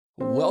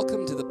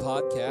Welcome to the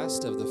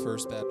podcast of the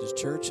First Baptist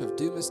Church of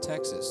Dumas,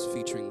 Texas,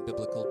 featuring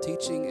biblical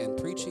teaching and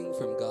preaching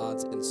from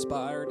God's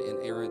inspired,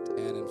 inerrant,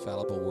 and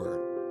infallible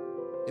Word.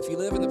 If you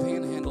live in the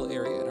Panhandle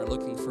area and are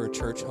looking for a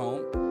church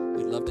home,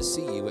 we'd love to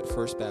see you at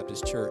First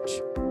Baptist Church.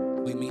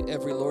 We meet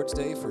every Lord's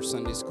Day for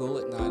Sunday school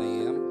at 9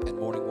 a.m. and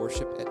morning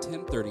worship at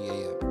 10:30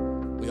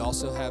 a.m. We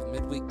also have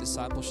midweek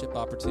discipleship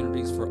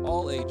opportunities for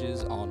all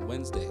ages on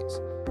Wednesdays.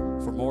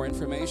 For more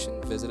information,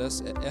 visit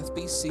us at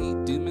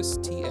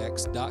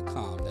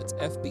fbcdumastx.com. That's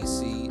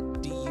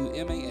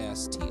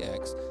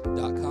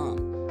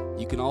fbcdumastx.com.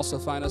 You can also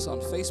find us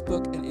on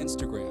Facebook and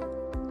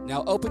Instagram.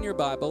 Now open your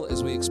Bible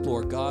as we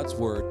explore God's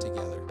Word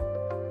together.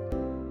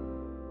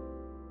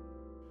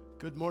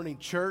 Good morning,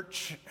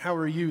 church. How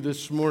are you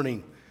this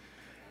morning?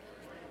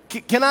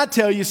 Can I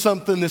tell you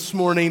something this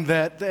morning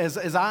that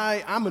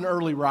I'm an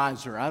early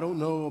riser. I don't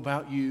know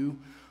about you.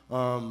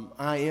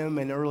 I am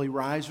an early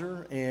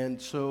riser, and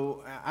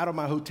so out of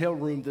my hotel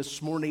room this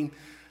morning,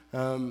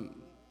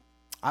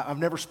 I've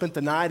never spent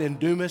the night in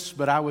Dumas,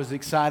 but I was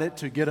excited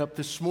to get up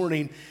this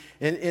morning,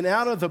 and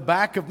out of the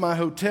back of my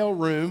hotel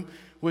room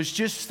was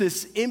just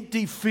this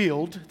empty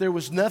field. There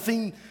was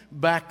nothing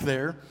back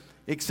there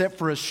except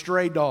for a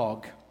stray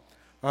dog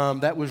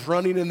that was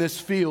running in this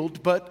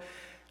field, but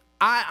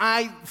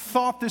I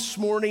thought this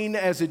morning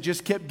as it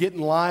just kept getting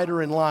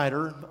lighter and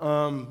lighter,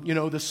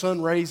 the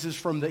sun rises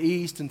from the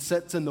east and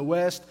sets in the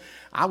west.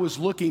 I was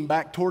looking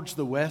back towards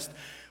the west,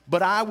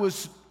 but I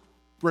was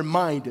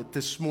reminded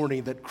this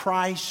morning that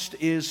Christ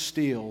is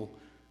still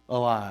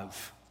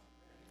alive.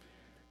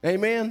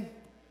 Amen?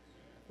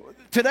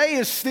 Today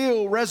is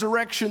still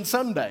Resurrection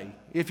Sunday.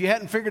 If you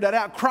hadn't figured that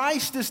out,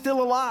 Christ is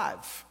still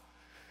alive.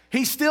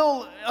 He's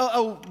still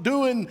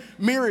doing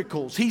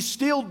miracles. He's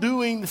still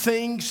doing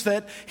things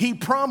that he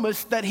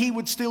promised that he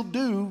would still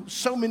do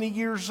so many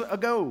years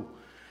ago.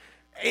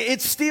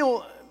 It's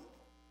still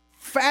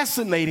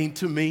fascinating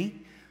to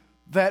me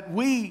that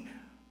we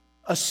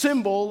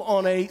assemble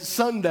on a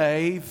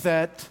Sunday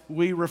that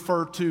we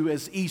refer to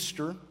as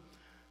Easter,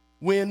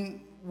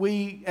 when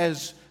we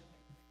as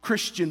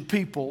Christian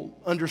people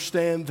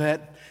understand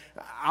that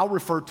I'll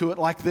refer to it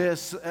like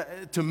this.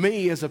 To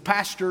me, as a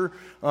pastor,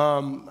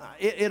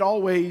 it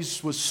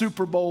always was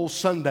Super Bowl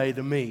Sunday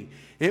to me.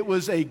 It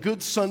was a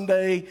good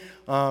Sunday.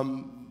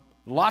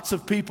 Lots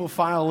of people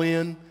file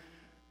in.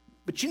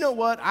 But you know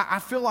what? I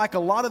feel like a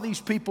lot of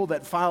these people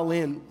that file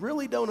in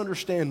really don't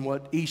understand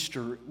what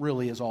Easter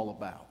really is all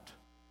about.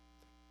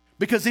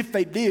 Because if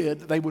they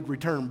did, they would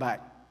return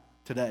back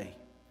today.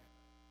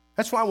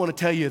 That's why I want to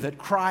tell you that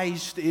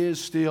Christ is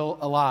still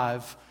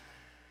alive,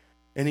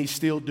 and he's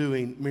still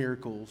doing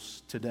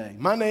miracles today.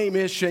 My name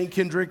is Shane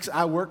Kendricks.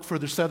 I work for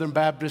the Southern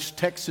Baptist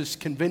Texas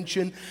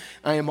Convention.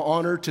 I am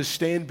honored to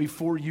stand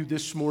before you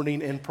this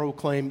morning and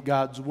proclaim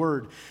God's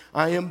Word.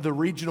 I am the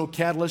regional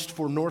catalyst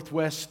for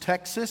Northwest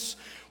Texas.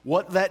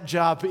 What that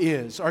job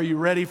is, are you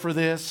ready for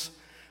this?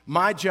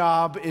 My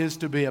job is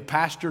to be a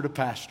pastor to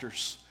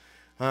pastors.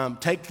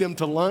 Take them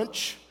to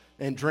lunch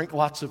and drink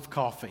lots of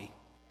coffee.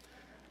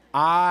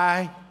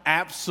 I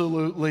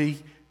absolutely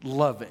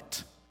love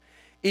it.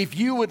 If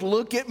you would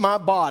look at my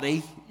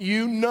body,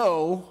 you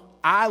know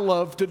I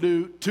love to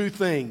do two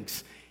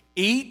things: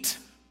 eat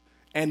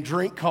and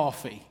drink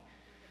coffee.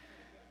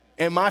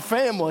 And my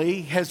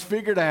family has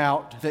figured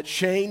out that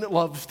Shane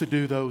loves to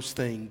do those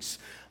things.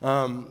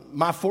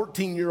 My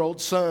 14-year-old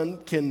son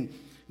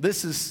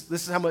this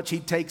is how much he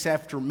takes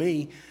after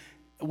me.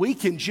 We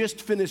can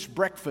just finish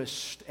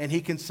breakfast and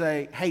he can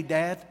say, "Hey,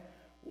 Dad,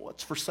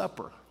 what's for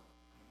supper?"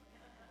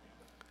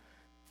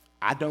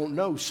 I don't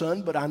know,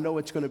 son, but I know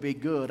it's going to be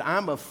good.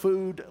 I'm a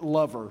food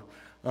lover.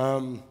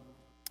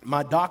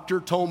 My doctor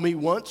told me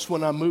once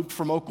when I moved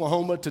from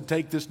Oklahoma to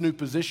take this new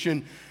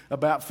position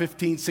about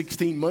 15,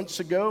 16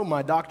 months ago,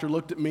 my doctor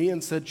looked at me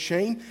and said,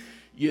 "Shane,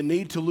 you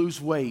need to lose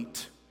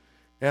weight."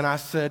 And I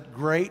said,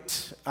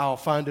 "Great, I'll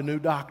find a new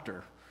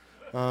doctor."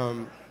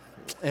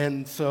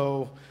 And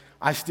so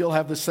I still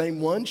have the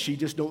same one. She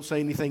just don't say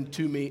anything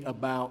to me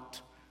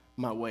about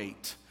my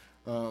weight.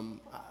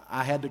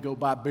 I had to go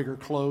buy bigger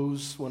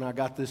clothes when I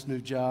got this new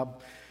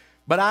job.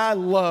 But I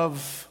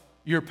love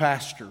your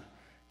pastor.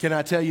 Can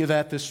I tell you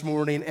that this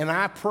morning? And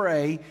I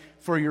pray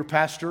for your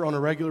pastor on a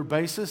regular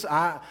basis.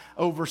 I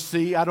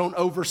don't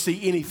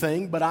oversee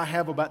anything, but I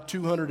have about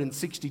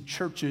 260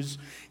 churches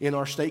in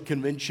our state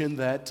convention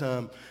that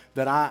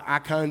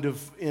I kind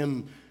of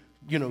am,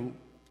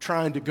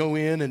 trying to go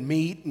in and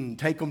meet and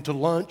take them to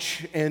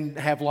lunch and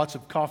have lots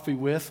of coffee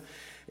with.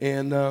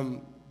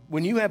 And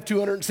when you have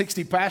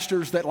 260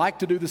 pastors that like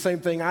to do the same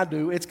thing I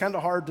do, it's kind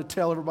of hard to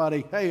tell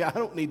everybody, "Hey, I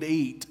don't need to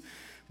eat."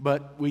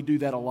 But we do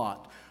that a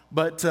lot.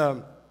 But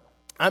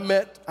I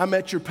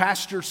met your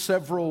pastor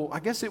I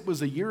guess it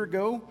was a year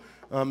ago,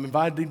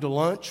 invited him to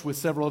lunch with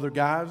several other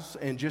guys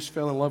and just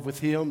fell in love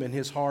with him and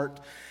his heart,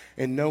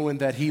 and knowing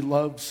that he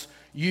loves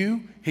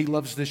you, he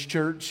loves this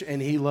church,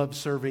 and he loves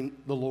serving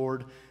the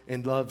Lord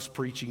and loves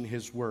preaching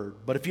his word.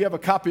 But if you have a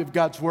copy of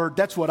God's word,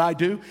 that's what I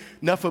do.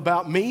 Enough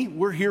about me.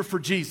 We're here for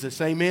Jesus.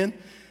 Amen.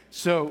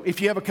 So if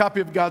you have a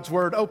copy of God's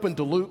Word, open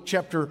to Luke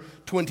chapter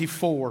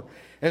 24.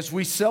 As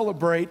we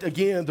celebrate,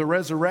 again, the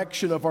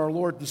resurrection of our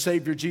Lord and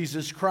Savior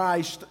Jesus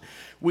Christ,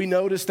 we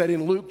notice that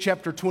in Luke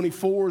chapter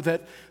 24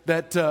 that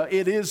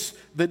it is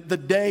the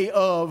day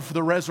of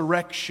the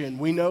resurrection.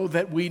 We know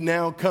that we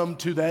now come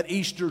to that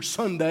Easter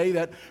Sunday,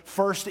 that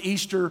first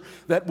Easter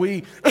that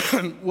we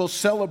will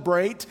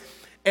celebrate.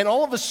 And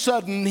all of a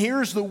sudden,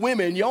 here's the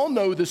women. Y'all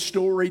know the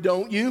story,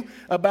 don't you?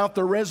 About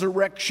the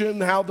resurrection,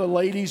 how the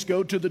ladies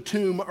go to the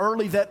tomb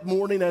early that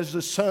morning as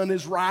the sun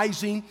is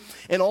rising.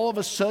 And all of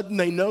a sudden,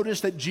 they notice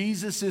that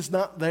Jesus is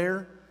not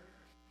there.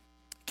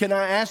 Can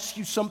I ask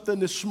you something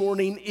this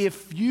morning?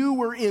 If you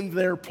were in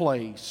their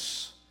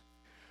place,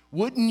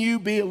 wouldn't you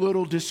be a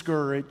little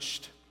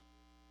discouraged?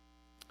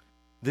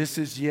 This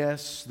is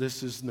yes,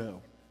 this is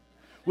no.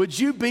 Would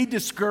you be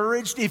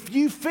discouraged if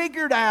you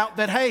figured out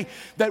that, hey,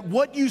 that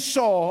what you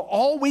saw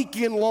all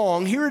weekend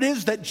long, here it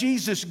is that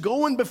Jesus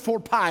going before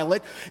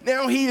Pilate,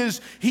 now he is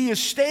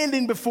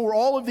standing before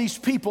all of these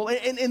people,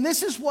 and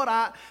this is what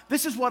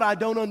I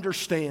don't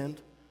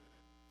understand,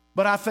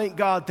 but I thank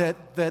God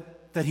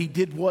that he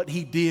did what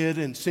he did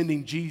in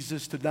sending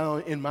Jesus to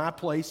die in my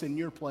place, in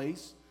your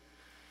place.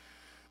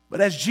 But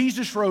as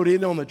Jesus rode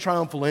in on the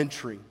triumphal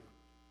entry,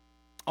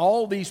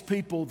 all these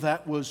people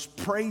that was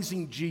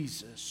praising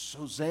Jesus,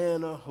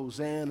 Hosanna,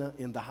 Hosanna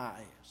in the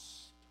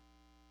highest,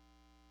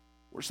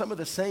 were some of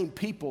the same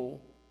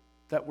people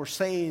that were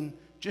saying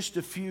just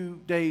a few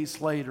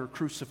days later,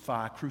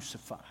 crucify,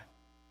 crucify.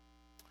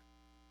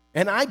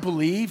 And I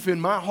believe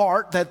in my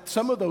heart that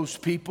some of those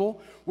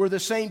people were the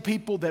same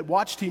people that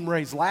watched him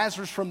raise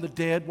Lazarus from the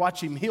dead,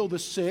 watch him heal the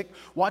sick,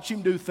 watch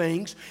him do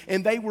things,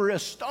 and they were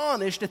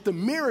astonished at the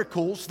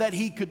miracles that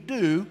he could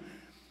do.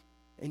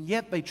 And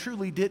yet they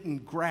truly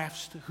didn't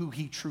grasp who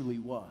he truly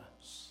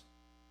was.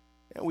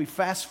 And we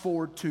fast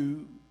forward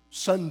to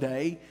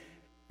Sunday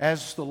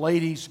as the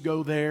ladies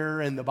go there,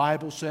 and the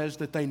Bible says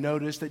that they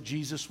noticed that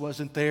Jesus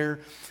wasn't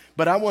there.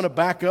 But I want to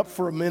back up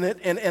for a minute,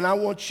 and I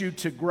want you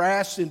to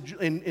grasp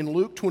in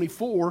Luke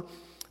 24,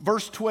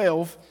 verse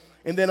 12,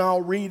 and then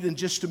I'll read in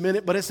just a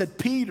minute. But it said,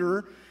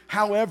 Peter,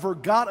 however,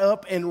 got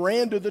up and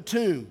ran to the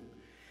tomb.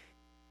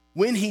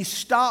 When he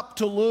stopped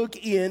to look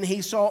in,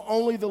 he saw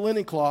only the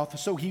linen cloth,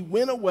 so he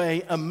went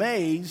away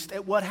amazed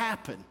at what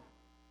happened.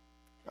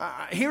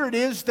 Here it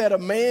is that a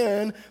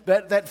man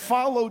that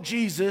followed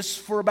Jesus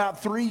for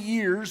about 3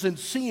 years and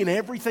seeing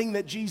everything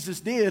that Jesus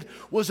did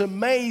was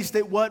amazed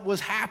at what was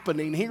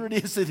happening. Here it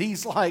is that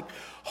he's like,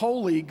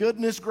 holy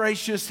goodness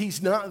gracious,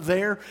 he's not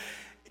there.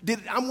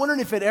 I'm wondering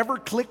if it ever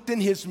clicked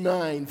in his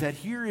mind that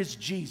here is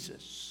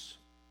Jesus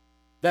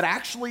that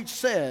actually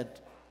said,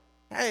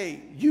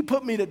 hey, you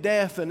put me to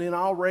death and then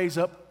I'll raise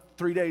up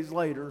 3 days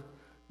later.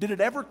 Did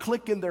it ever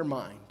click in their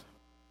mind?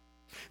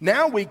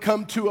 Now we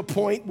come to a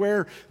point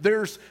where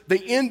there's the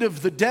end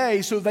of the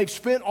day, so they've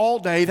spent all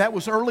day. That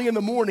was early in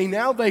the morning.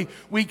 Now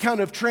we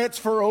kind of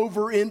transfer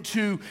over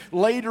into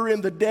later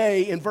in the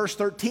day in verse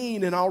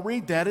 13, and I'll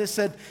read that. It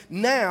said,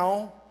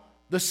 now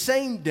the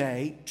same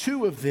day,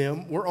 2 of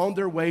them were on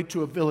their way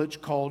to a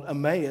village called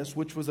Emmaus,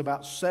 which was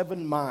about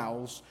 7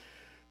 miles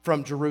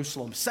from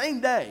Jerusalem. Same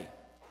day.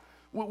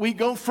 We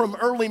go from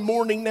early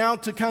morning now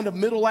to kind of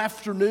middle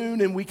afternoon,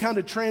 and we kind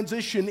of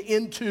transition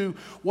into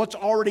what's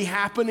already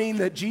happening,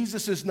 that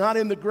Jesus is not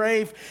in the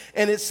grave.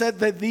 And it said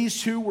that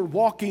these 2 were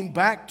walking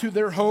back to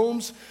their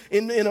homes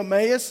in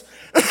Emmaus.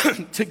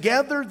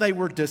 Together, they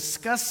were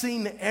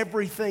discussing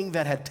everything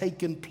that had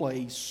taken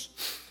place.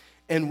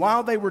 And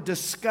while they were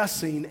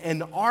discussing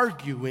and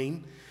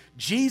arguing,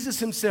 Jesus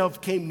himself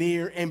came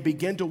near and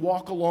began to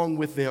walk along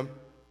with them.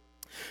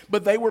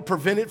 But they were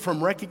prevented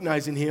from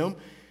recognizing him.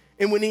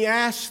 And when he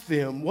asked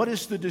them, what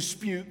is the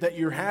dispute that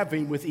you're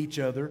having with each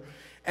other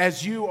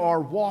as you are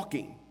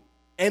walking?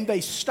 And they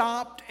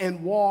stopped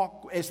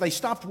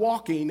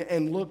walking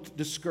and looked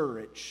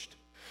discouraged.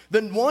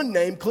 Then one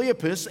named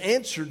Cleopas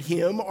answered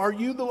him, are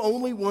you the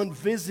only one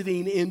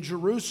visiting in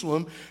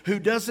Jerusalem who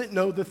doesn't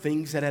know the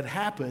things that had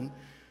happened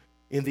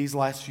in these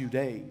last few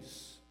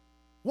days?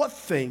 What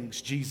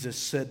things? Jesus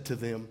said to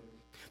them.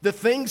 The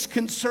things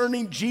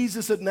concerning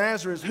Jesus of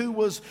Nazareth, who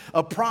was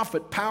a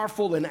prophet,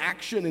 powerful in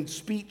action and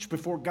speech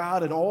before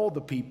God and all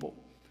the people.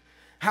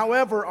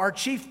 However, our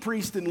chief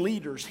priests and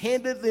leaders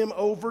handed them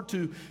over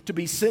to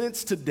be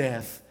sentenced to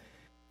death,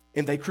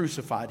 and they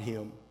crucified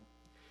him.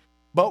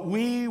 But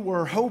we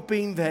were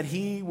hoping that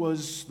he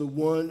was the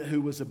one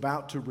who was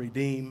about to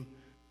redeem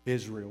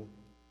Israel.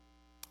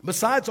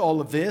 Besides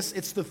all of this,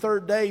 it's the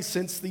 3rd day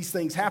since these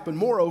things happened.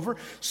 Moreover,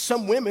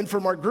 some women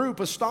from our group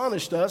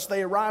astonished us.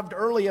 They arrived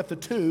early at the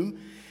tomb,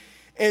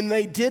 and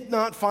they did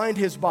not find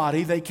his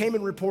body. They came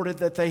and reported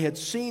that they had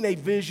seen a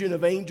vision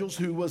of angels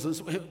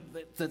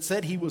that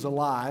said he was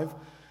alive.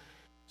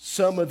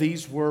 Some of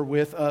these were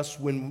with us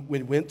when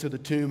we went to the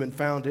tomb and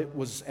found it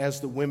was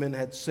as the women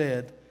had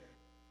said,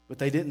 but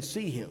they didn't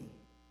see him.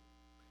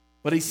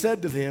 But he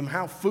said to them,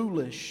 how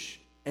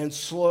foolish and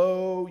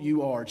slow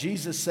you are.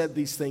 Jesus said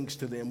these things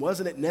to them.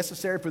 Wasn't it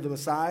necessary for the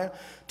Messiah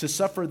to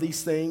suffer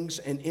these things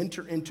and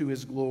enter into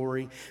his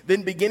glory?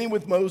 Then beginning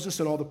with Moses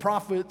and all the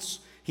prophets,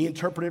 he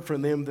interpreted for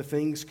them the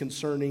things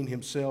concerning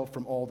himself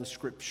from all the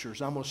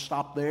scriptures. I'm going to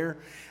stop there.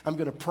 I'm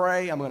going to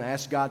pray. I'm going to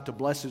ask God to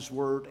bless his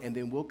word, and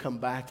then we'll come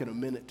back in a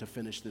minute to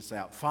finish this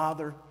out.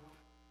 Father,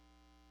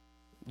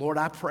 Lord,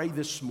 I pray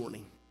this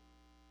morning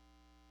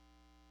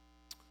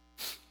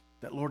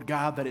that, Lord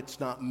God, that it's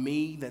not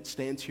me that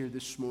stands here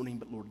this morning,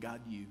 but, Lord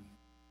God, you.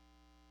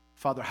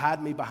 Father,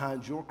 hide me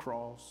behind your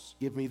cross.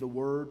 Give me the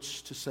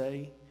words to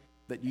say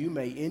that you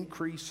may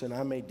increase and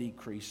I may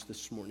decrease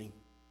this morning.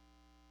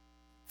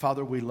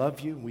 Father, we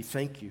love you. We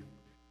thank you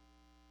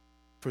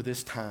for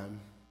this time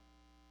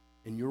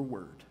in your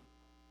word.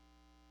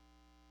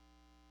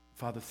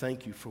 Father,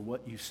 thank you for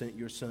what you sent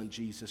your son,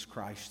 Jesus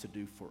Christ, to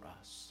do for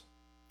us.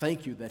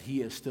 Thank you that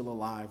he is still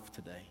alive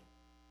today.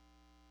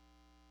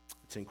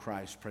 It's in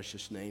Christ's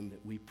precious name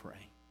that we pray.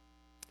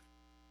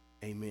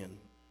 Amen.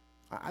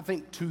 I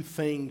think two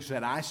things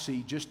that I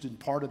see just in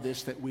part of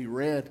this that we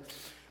read,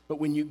 but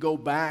when you go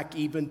back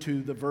even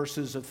to the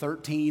verses of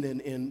 13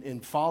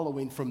 and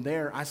following from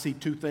there, I see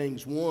two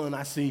things. One,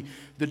 I see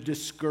the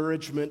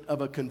discouragement of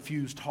a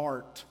confused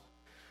heart.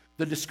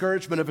 The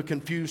discouragement of a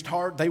confused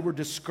heart. They were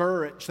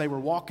discouraged. They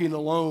were walking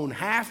alone,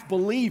 half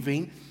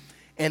believing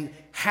and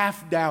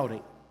half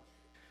doubting.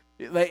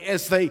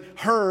 As they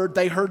heard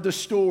the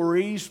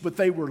stories, but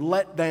they were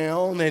let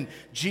down, and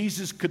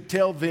Jesus could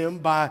tell them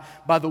by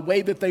the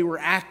way that they were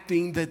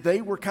acting that they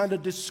were kind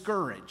of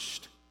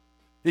discouraged.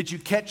 Did you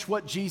catch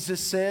what Jesus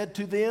said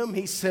to them?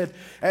 He said,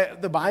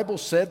 the Bible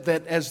said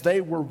that as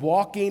they were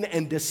walking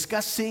and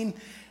discussing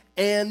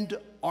and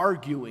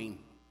arguing.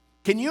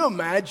 Can you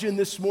imagine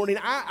this morning?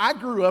 I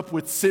grew up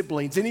with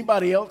siblings.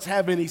 Anybody else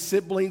have any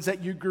siblings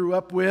that you grew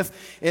up with?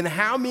 And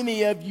how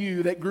many of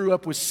you that grew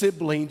up with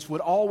siblings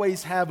would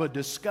always have a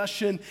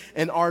discussion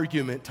and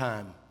argument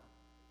time?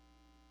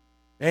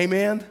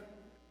 Amen?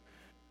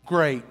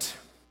 Great.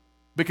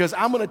 Because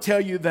I'm going to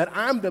tell you that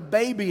I'm the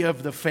baby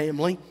of the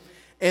family.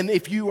 And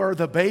if you are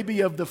the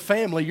baby of the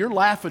family, you're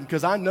laughing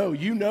because I know,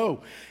 you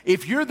know.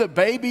 If you're the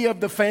baby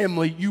of the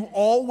family, you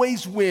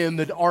always win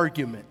the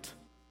argument.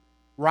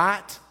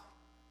 Right?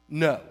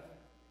 No.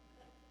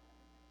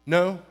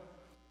 No?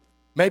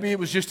 Maybe it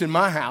was just in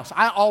my house.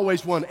 I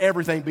always won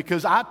everything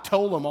because I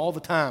told them all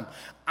the time,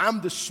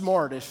 I'm the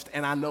smartest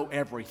and I know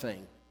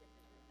everything.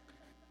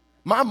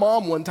 My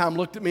mom one time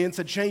looked at me and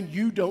said, Shane,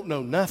 you don't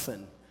know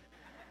nothing.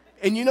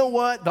 And you know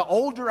what? The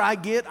older I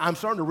get, I'm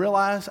starting to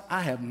realize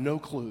I have no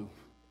clue.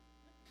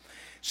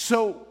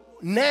 So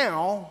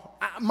now,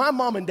 my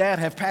mom and dad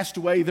have passed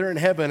away. They're in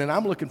heaven, and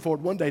I'm looking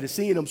forward one day to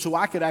seeing them so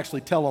I could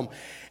actually tell them,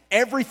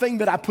 everything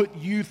that I put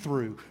you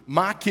through,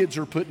 my kids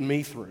are putting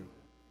me through.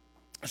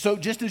 So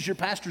just as your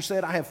pastor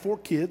said, I have 4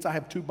 kids. I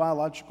have 2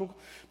 biological.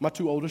 My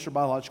 2 oldest are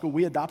biological.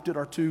 We adopted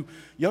our 2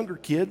 younger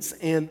kids.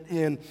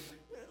 And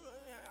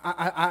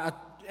I,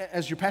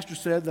 as your pastor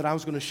said that I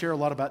was going to share a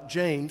lot about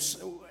James,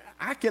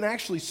 I can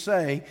actually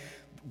say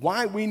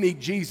why we need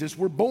Jesus.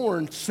 We're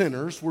born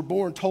sinners. We're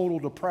born total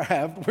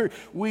depraved.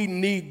 We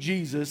need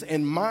Jesus.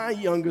 And my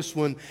youngest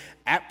one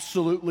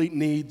absolutely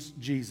needs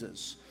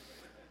Jesus.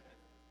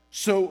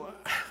 So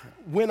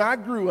when I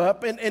grew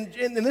up, and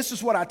this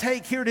is what I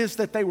take, here it is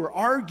that they were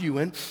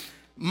arguing.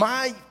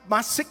 My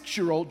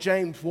 6-year-old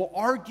James will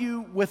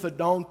argue with a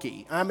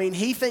donkey. I mean,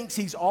 he thinks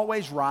he's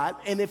always right,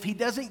 and if he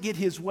doesn't get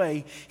his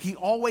way, he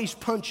always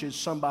punches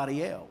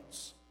somebody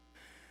else.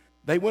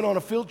 They went on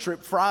a field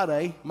trip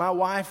Friday. My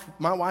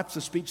wife's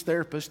a speech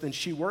therapist, and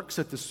she works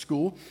at the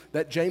school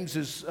that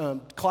James's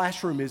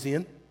classroom is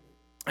in.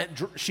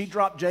 She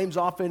dropped James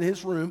off in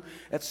his room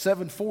at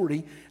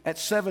 7:40. At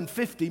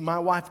 7:50, my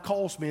wife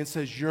calls me and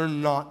says, you're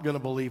not going to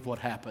believe what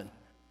happened.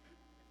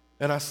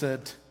 And I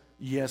said,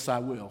 yes, I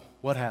will.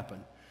 What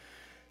happened?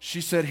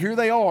 She said, here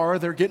they are.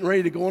 They're getting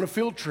ready to go on a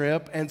field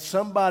trip, and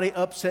somebody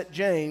upset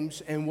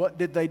James, and what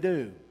did they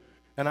do?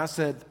 And I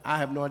said, I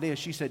have no idea.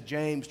 She said,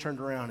 James turned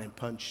around and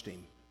punched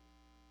him.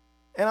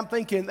 And I'm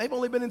thinking, they've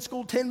only been in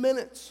school 10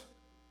 minutes.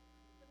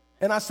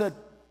 And I said,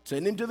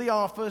 send him to the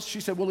office.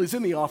 She said, well, he's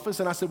in the office.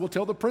 And I said, well,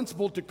 tell the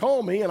principal to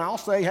call me, and I'll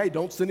say, hey,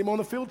 don't send him on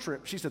the field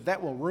trip. She said,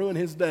 that will ruin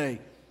his day.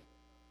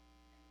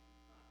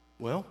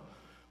 Well,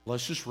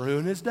 let's just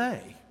ruin his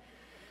day.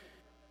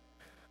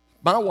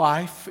 My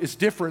wife is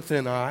different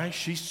than I.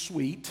 She's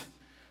sweet.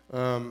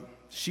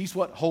 She's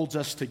what holds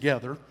us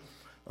together.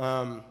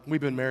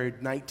 We've been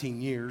married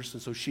 19 years,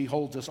 and so she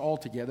holds us all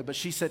together. But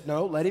she said,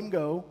 no, let him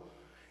go,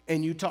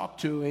 and you talk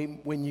to him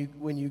when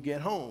you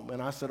get home.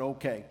 And I said,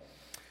 okay.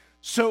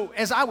 So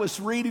as I was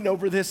reading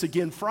over this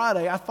again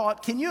Friday, I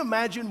thought, can you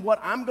imagine what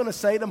I'm going to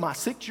say to my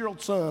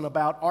 6-year-old son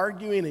about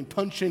arguing and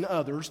punching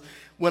others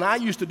when I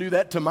used to do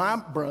that to my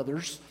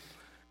brothers?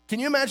 Can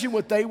you imagine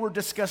what they were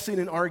discussing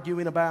and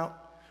arguing about?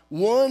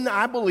 One,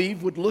 I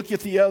believe, would look at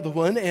the other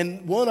one,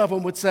 and one of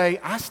them would say,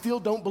 I still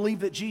don't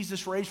believe that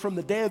Jesus raised from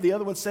the dead. The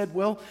other one said,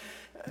 well,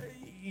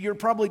 you're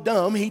probably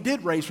dumb. He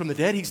did raise from the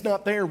dead. He's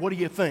not there. What do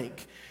you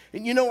think?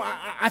 And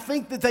I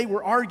think that they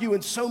were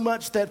arguing so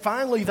much that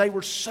finally they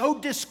were so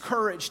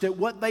discouraged at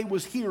what they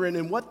was hearing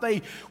and what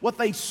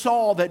they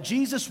saw that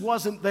Jesus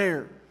wasn't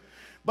there.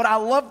 But I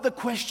love the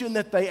question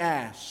that they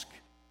asked.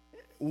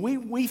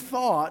 We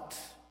thought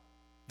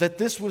that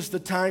this was the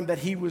time that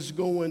he was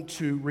going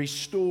to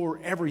restore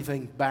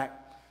everything back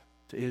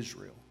to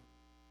Israel.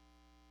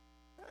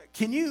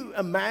 Can you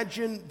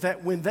imagine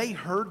that when they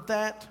heard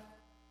that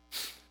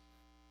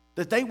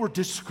they were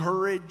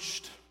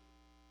discouraged?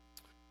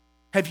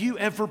 Have you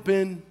ever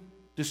been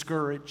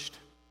discouraged?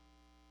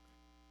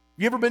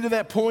 You ever been to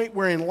that point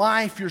where in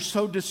life you're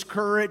so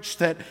discouraged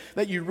that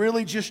you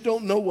really just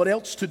don't know what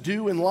else to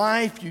do in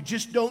life? You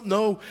just don't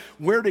know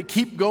where to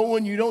keep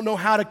going. You don't know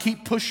how to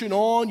keep pushing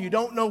on. You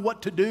don't know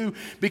what to do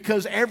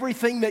because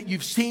everything that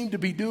you've seemed to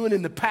be doing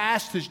in the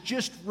past has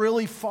just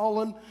really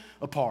fallen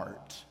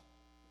apart.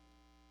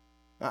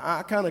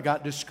 I kind of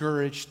got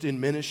discouraged in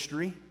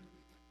ministry.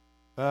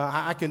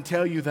 I can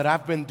tell you that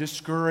I've been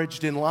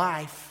discouraged in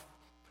life.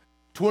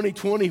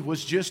 2020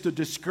 was just a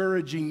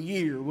discouraging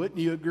year, wouldn't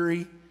you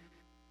agree?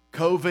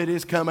 COVID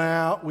has come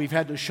out. We've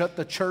had to shut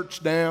the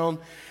church down.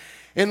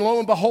 And lo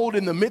and behold,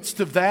 in the midst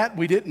of that,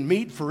 we didn't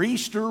meet for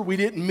Easter. We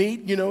didn't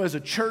meet, as a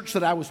church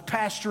that I was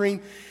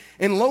pastoring.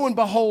 And lo and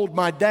behold,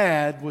 my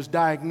dad was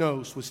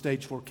diagnosed with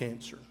stage 4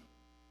 cancer.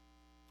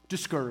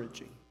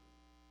 Discouraging.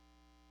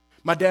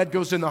 My dad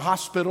goes in the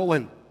hospital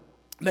and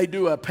they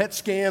do a PET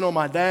scan on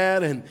my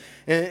dad,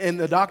 and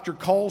the doctor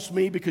calls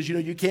me because,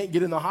 you can't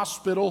get in the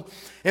hospital.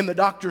 And the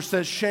doctor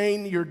says,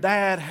 Shane, your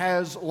dad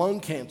has lung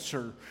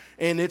cancer,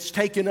 and it's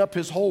taken up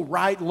his whole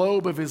right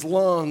lobe of his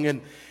lung,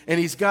 and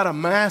he's got a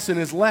mass in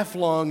his left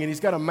lung, and he's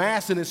got a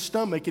mass in his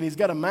stomach, and he's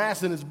got a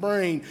mass in his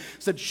brain.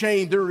 Said,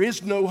 Shane, there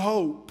is no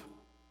hope.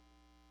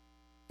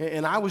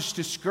 And I was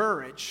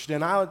discouraged,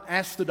 and I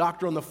asked the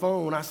doctor on the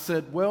phone, I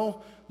said,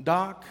 well,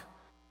 Doc,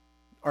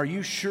 are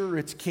you sure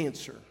it's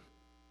cancer?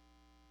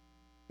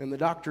 And the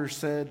doctor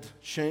said,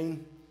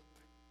 Shane,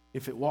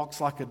 if it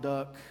walks like a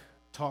duck,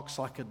 talks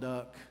like a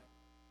duck,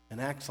 and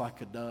acts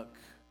like a duck,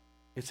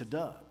 it's a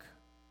duck.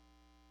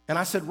 And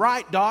I said,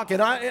 right, Doc.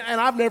 And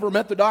I've never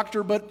met the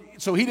doctor,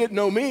 so he didn't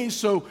know me.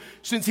 So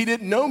since he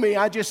didn't know me,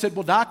 I just said,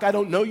 well, Doc, I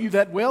don't know you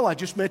that well. I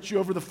just met you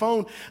over the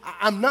phone.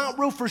 I'm not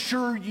real for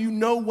sure you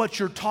know what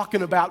you're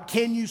talking about.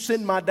 Can you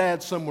send my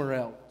dad somewhere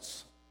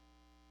else?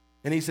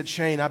 And he said,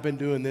 Shane, I've been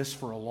doing this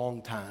for a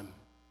long time.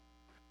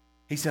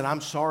 He said,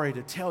 I'm sorry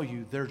to tell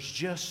you, there's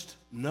just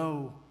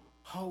no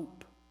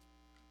hope.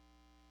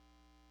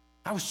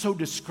 I was so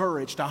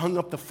discouraged. I hung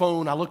up the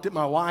phone. I looked at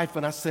my wife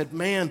and I said,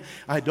 man,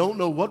 I don't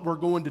know what we're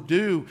going to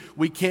do.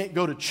 We can't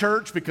go to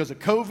church because of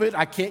COVID.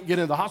 I can't get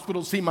in the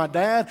hospital to see my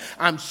dad.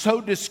 I'm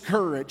so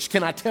discouraged.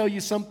 Can I tell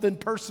you something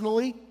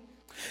personally?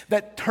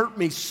 That hurt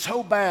me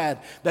so bad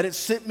that it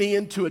sent me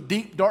into a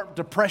deep, dark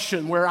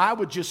depression where I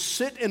would just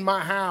sit in my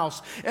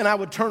house and I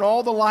would turn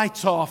all the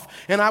lights off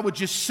and I would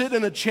just sit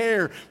in a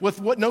chair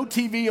with no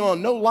TV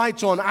on, no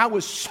lights on. I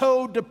was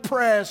so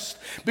depressed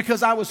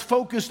because I was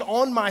focused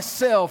on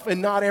myself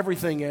and not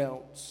everything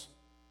else.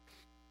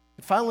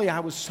 And finally, I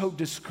was so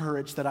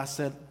discouraged that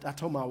I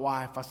told my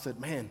wife, I said,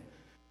 man,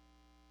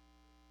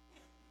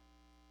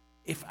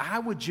 if I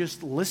would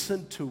just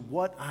listen to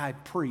what I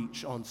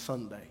preach on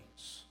Sundays,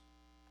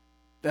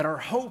 that our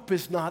hope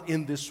is not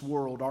in this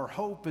world. Our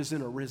hope is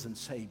in a risen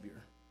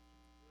Savior.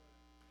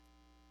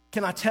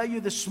 Can I tell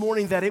you this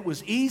morning that it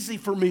was easy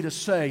for me to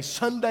say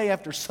Sunday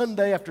after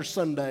Sunday after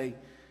Sunday,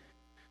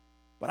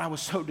 but I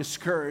was so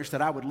discouraged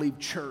that I would leave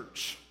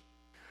church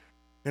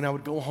and I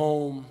would go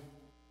home.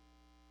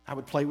 I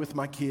would play with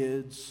my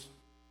kids.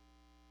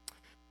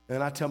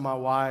 And I'd tell my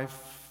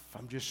wife,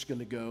 I'm just going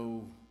to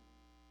go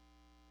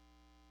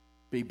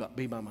be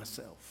by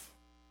myself.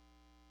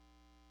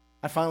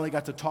 I finally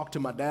got to talk to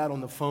my dad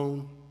on the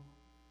phone.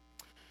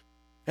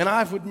 And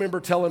I would remember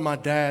telling my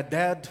dad,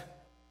 Dad,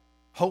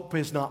 hope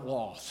is not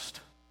lost.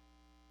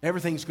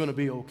 Everything's going to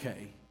be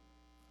okay.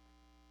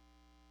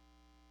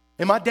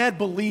 And my dad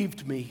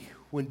believed me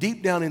when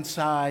deep down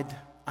inside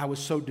I was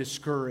so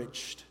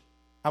discouraged.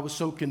 I was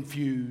so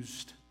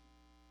confused.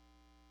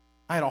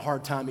 I had a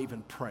hard time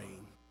even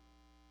praying.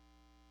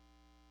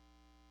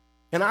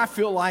 And I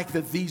feel like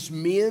that these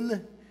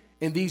men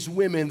and these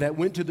women that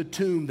went to the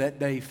tomb that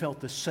day felt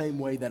the same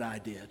way that I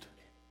did.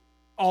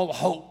 All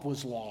hope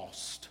was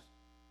lost.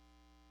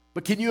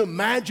 But can you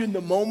imagine the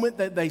moment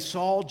that they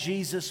saw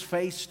Jesus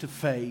face to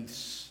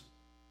face,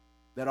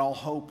 that all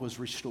hope was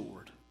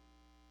restored?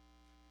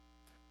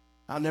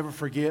 I'll never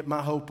forget,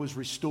 my hope was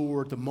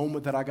restored the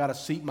moment that I got to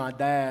see my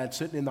dad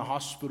sitting in the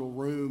hospital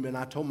room, and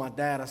I told my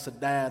dad, I said,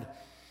 Dad,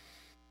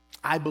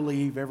 I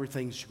believe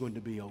everything's going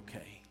to be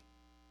okay.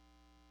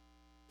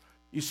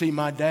 You see,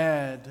 my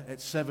dad,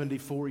 at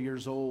 74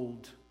 years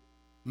old,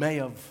 may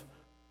have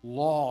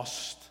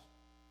lost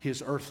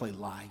his earthly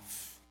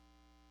life,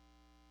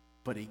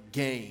 but he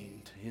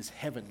gained his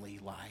heavenly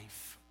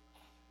life.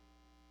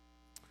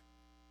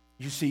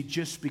 You see,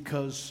 just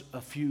because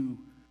a few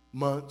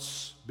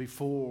months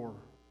before,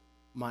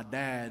 my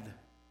dad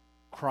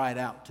cried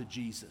out to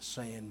Jesus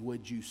saying,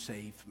 would you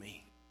save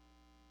me?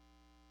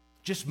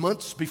 just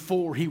months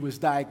before he was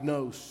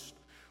diagnosed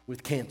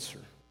with cancer.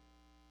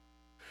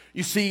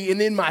 You see, and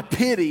in my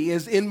pity,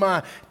 as in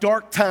my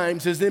dark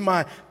times, as in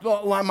my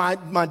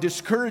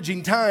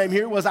discouraging time,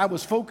 here was I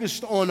was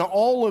focused on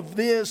all of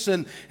this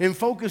and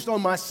focused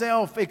on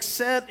myself,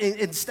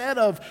 instead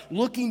of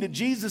looking to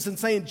Jesus and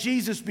saying,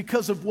 Jesus,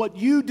 because of what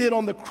you did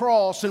on the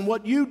cross and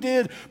what you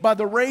did by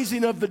the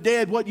raising of the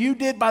dead, what you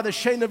did by the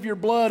shedding of your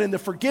blood and the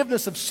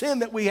forgiveness of sin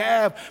that we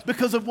have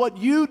because of what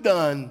you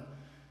done,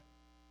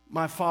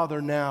 my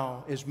Father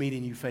now is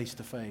meeting you face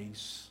to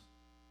face.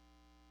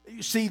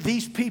 You see,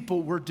 these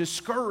people were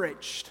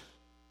discouraged.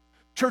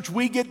 Church,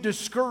 we get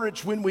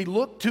discouraged when we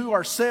look to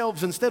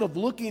ourselves instead of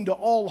looking to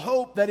all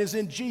hope that is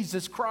in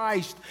Jesus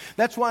Christ.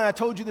 That's why I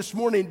told you this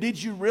morning,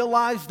 did you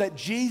realize that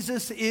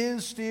Jesus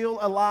is still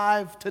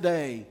alive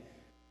today?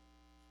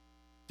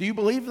 Do you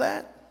believe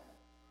that?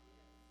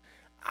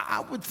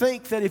 I would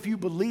think that if you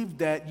believed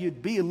that,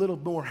 you'd be a little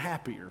more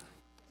happier.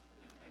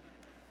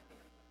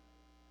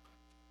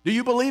 Do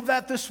you believe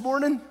that this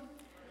morning?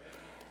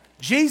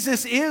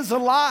 Jesus is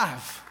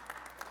alive.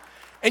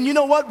 And you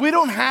know what? We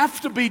don't have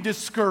to be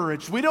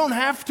discouraged. We don't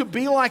have to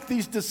be like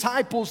these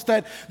disciples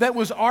that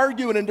was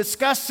arguing and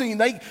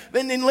discussing.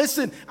 And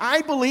listen,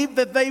 I believe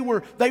that they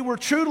were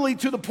truly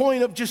to the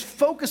point of just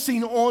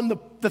focusing on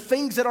the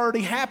things that already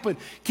happened.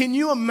 Can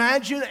you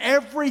imagine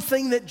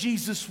everything that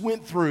Jesus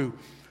went through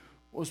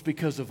was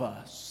because of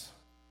us?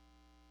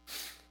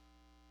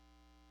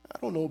 I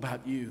don't know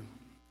about you,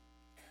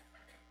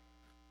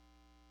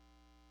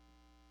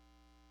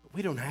 but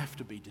we don't have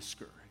to be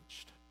discouraged.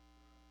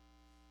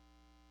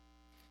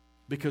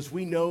 Because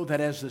we know that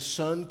as the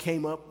sun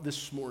came up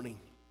this morning,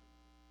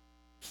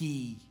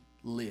 he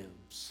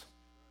lives.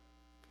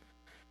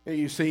 And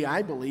you see,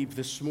 I believe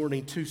this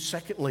morning too,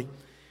 secondly,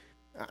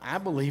 I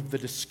believe the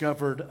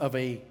discovered of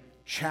a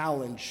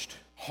challenged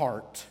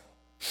heart.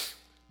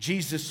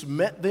 Jesus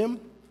met them,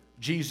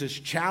 Jesus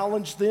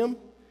challenged them,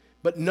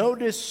 but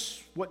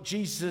notice what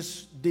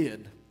Jesus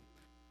did.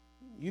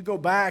 You go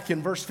back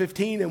in verse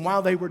 15, and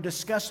while they were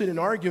discussing and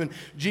arguing,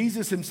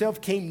 Jesus himself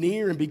came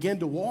near and began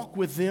to walk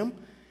with them.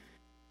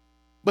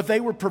 But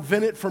they were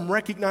prevented from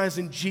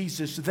recognizing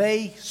Jesus.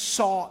 Jesus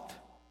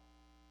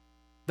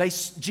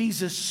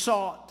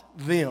sought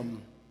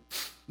them.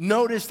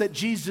 Notice that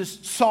Jesus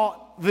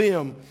sought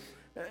them.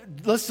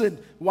 Listen,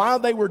 while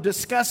they were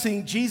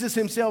discussing, Jesus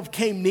himself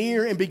came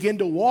near and began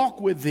to walk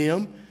with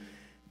them.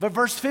 But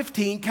verse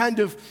 15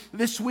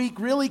 this week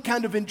really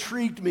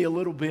intrigued me a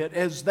little bit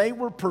as they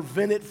were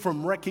prevented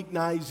from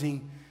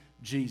recognizing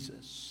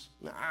Jesus.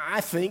 I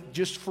think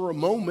just for a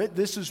moment,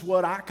 this is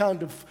what I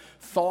kind of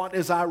thought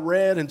as I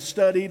read and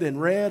studied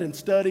and read and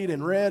studied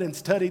and read and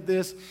studied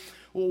this.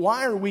 Well,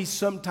 why are we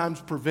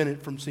sometimes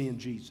prevented from seeing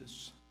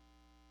Jesus?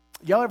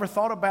 Y'all ever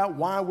thought about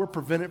why we're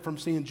prevented from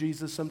seeing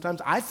Jesus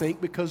sometimes? I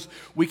think because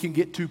we can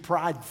get too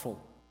prideful.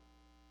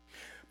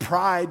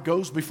 Pride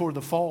goes before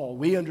the fall.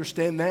 We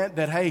understand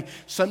that hey,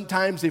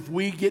 sometimes if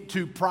we get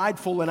too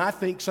prideful, and I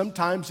think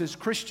sometimes as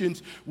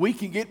Christians, we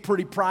can get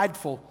pretty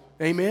prideful.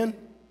 Amen?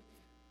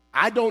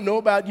 I don't know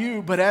about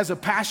you, but as a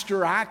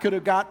pastor, I could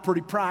have got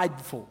pretty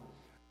prideful.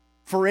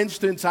 For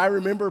instance, I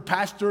remember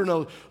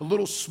pastoring a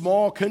little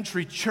small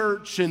country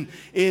church in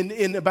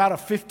about a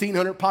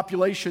 1,500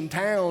 population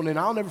town, and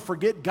I'll never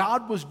forget,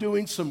 God was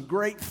doing some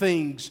great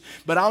things,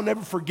 but I'll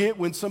never forget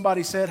when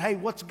somebody said, hey,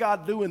 what's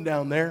God doing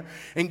down there?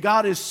 And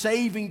God is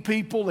saving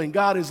people, and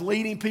God is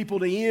leading people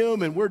to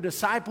Him, and we're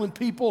discipling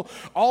people.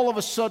 All of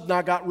a sudden,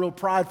 I got real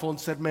prideful and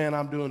said, man,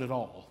 I'm doing it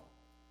all.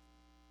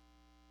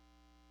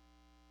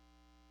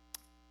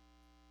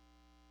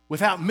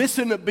 Without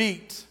missing a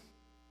beat,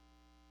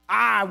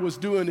 I was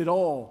doing it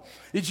all.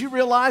 Did you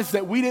realize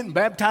that we didn't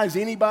baptize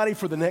anybody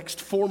for the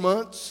next 4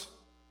 months?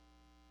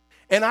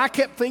 And I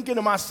kept thinking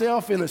to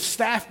myself in a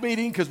staff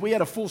meeting, because we had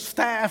a full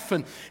staff,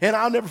 and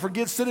I'll never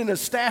forget sitting in a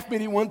staff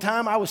meeting one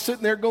time. I was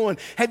sitting there going,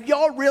 have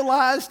y'all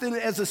realized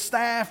as a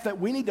staff that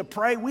we need to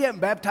pray? We haven't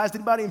baptized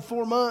anybody in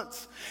 4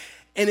 months.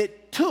 And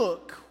it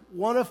took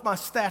one of my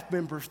staff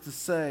members to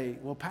say,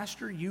 well,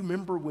 Pastor, you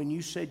remember when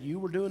you said you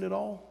were doing it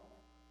all?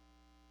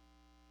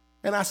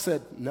 And I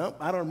said, no,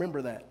 I don't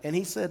remember that. And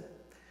he said,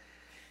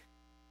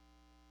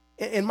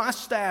 and my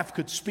staff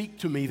could speak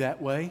to me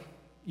that way.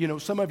 You know,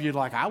 some of you are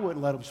like, I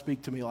wouldn't let them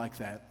speak to me like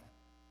that.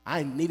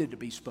 I needed to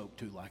be spoke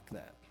to like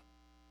that.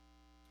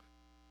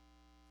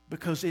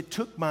 Because it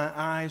took my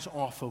eyes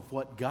off of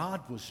what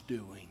God was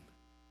doing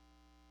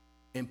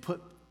and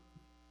put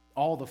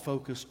all the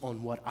focus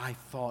on what I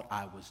thought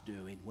I was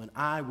doing when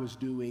I was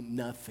doing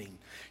nothing.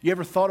 You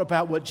ever thought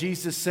about what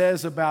Jesus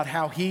says about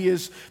how He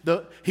is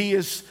the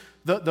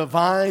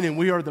vine and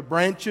we are the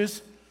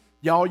branches?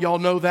 Y'all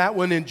know that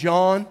one in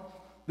John.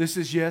 This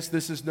is yes,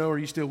 this is no. Are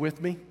you still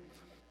with me?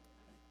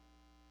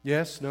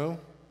 Yes, no?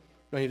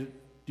 I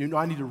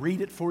need to read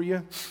it for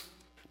you.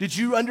 Did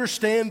you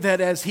understand that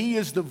as He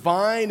is the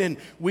vine and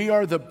we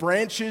are the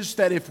branches,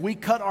 that if we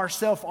cut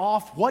ourselves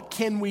off, what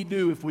can we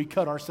do if we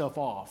cut ourselves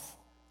off?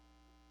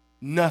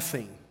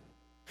 Nothing.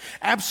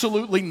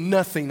 Absolutely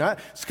nothing.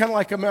 It's kind of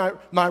like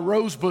my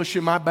rose bush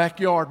in my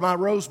backyard. My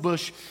rose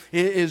bush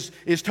is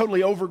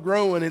totally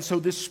overgrown, and so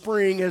this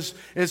spring, as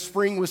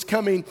spring was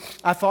coming,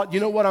 I thought, you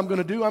know what I'm going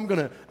to do? I'm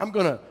going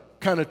to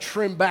kind of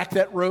trim back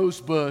that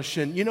rose bush.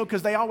 And,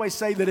 because they always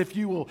say that if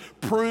you will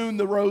prune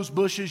the rose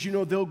bushes,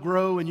 they'll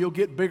grow and you'll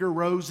get bigger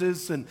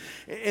roses. And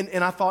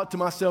I thought to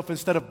myself,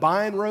 instead of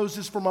buying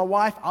roses for my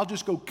wife, I'll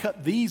just go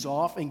cut these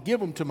off and give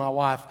them to my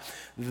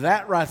wife.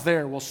 That right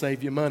there will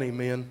save you money,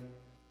 men.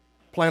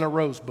 Plant a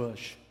rose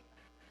bush.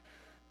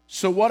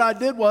 So what I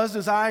did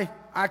was I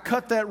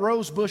cut that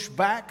rose bush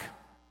back.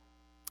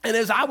 And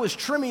as I was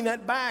trimming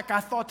that back, I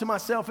thought to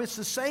myself, it's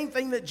the same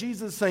thing that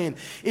Jesus is saying.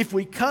 If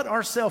we cut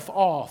ourselves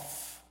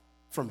off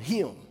from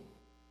Him,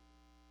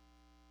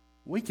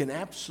 we can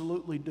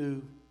absolutely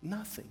do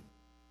nothing.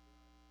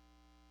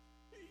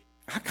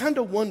 I kind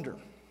of wonder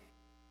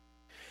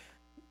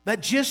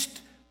that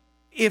just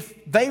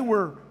if they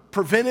were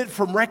prevented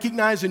from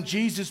recognizing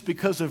Jesus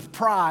because of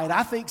pride.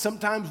 I think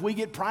sometimes we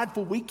get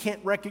prideful, we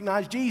can't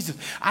recognize Jesus.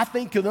 I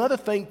think another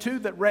thing too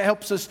that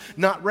helps us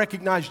not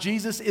recognize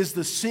Jesus is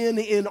the sin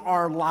in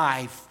our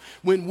life.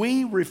 When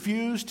we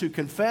refuse to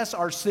confess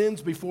our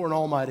sins before an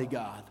almighty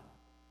God.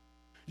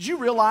 Did you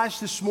realize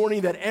this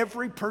morning that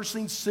every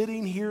person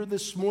sitting here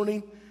this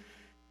morning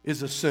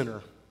is a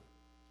sinner?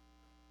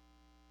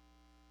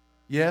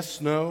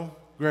 Yes, no,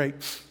 great.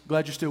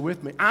 Glad you're still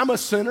with me. I'm a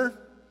sinner.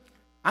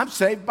 I'm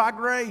saved by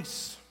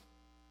grace.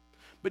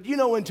 But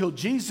until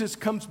Jesus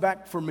comes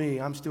back for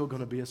me, I'm still going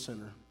to be a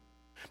sinner.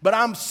 But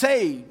I'm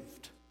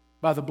saved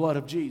by the blood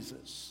of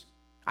Jesus.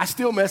 I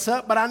still mess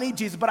up, but I need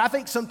Jesus. But I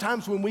think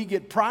sometimes when we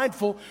get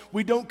prideful,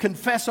 we don't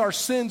confess our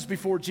sins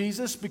before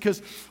Jesus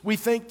because we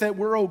think that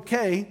we're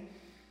okay.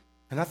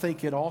 And I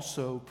think it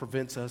also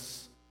prevents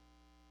us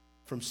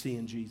from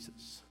seeing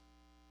Jesus.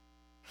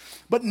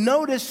 But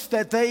notice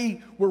that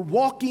they were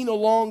walking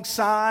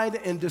alongside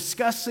and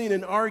discussing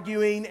and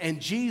arguing, and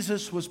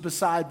Jesus was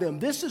beside them.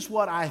 This is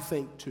what I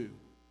think too.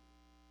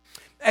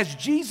 As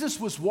Jesus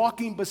was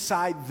walking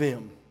beside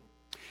them,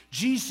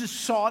 Jesus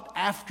sought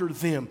after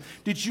them.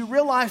 Did you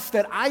realize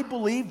that I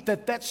believe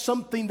that that's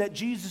something that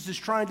Jesus is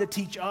trying to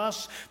teach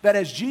us? That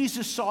as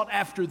Jesus sought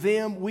after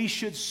them, we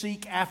should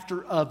seek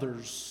after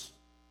others.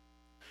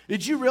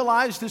 Did you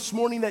realize this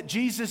morning that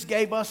Jesus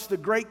gave us the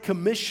Great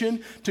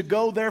Commission to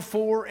go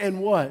therefore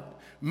and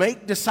what?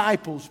 Make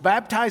disciples,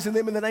 baptizing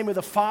them in the name of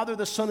the Father,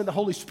 the Son, and the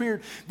Holy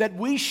Spirit, that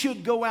we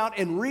should go out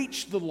and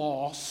reach the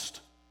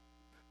lost,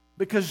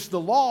 because the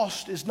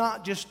lost is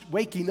not just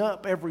waking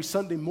up every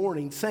Sunday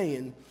morning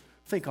saying,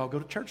 I think I'll go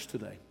to church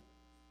today.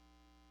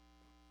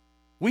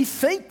 We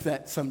think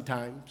that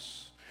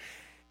sometimes.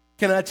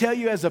 Can I tell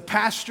you, as a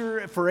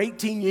pastor for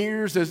 18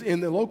 years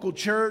in the local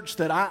church,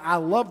 that I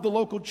love the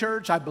local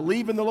church, I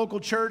believe in the local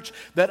church,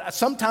 that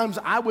sometimes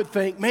I would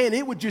think, man,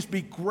 it would just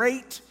be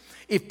great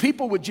if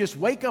people would just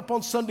wake up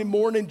on Sunday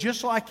morning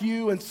just like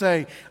you and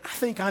say, I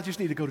think I just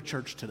need to go to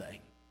church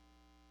today.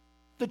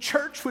 The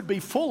church would be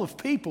full of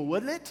people,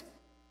 wouldn't it?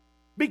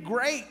 Be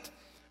great.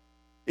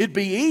 It'd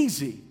be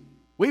easy.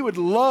 We would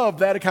love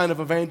that kind of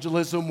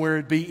evangelism where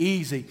it'd be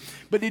easy.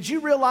 But did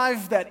you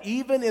realize that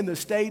even in the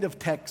state of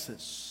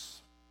Texas,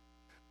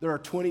 there are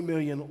 20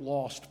 million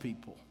lost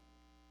people?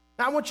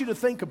 Now, I want you to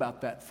think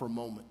about that for a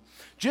moment.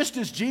 Just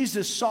as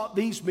Jesus sought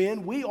these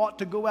men, we ought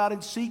to go out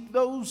and seek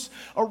those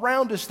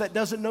around us that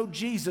doesn't know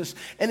Jesus.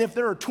 And if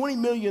there are 20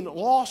 million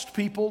lost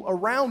people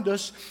around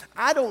us,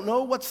 I don't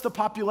know, what's the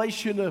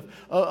population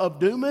of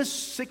Dumas?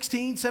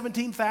 16,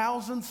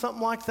 17,000,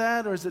 something like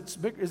that? Or is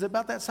it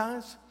about that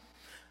size?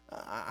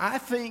 I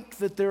think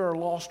that there are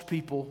lost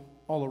people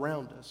all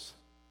around us.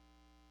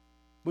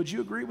 Would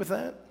you agree with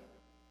that?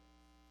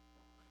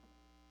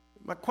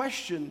 My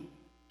question,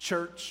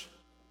 church,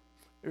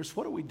 is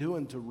what are we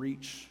doing to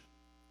reach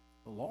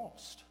the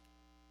lost?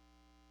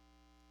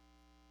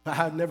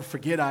 I'll never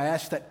forget, I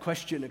asked that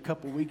question a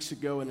couple weeks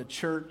ago in a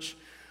church.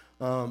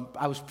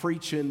 I was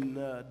preaching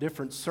a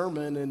different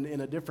sermon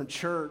in a different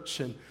church,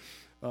 and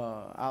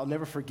I'll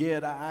never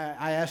forget,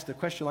 I asked a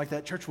question like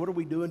that, church, what are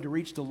we doing to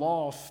reach the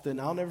lost?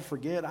 And I'll never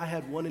forget, I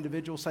had one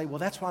individual say, well,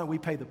 that's why we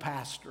pay the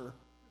pastor.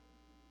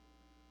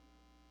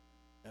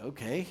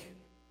 Okay.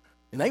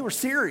 And they were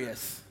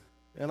serious.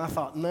 And I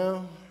thought,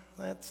 no,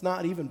 that's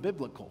not even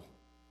biblical.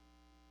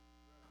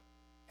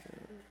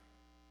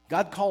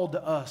 God called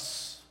to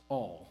us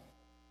all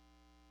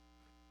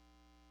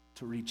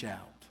to reach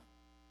out.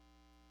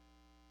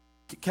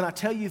 Can I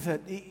tell you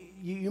that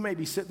you may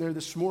be sitting there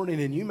this morning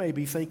and you may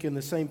be thinking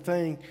the same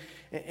thing,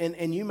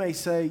 and you may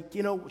say,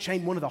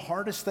 Shane, one of the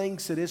hardest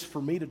things it is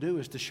for me to do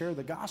is to share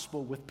the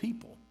gospel with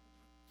people.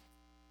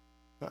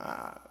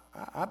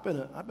 I've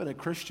been a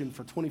Christian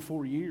for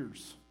 24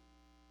 years.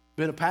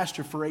 Been a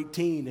pastor for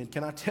 18, and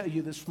can I tell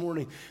you this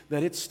morning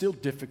that it's still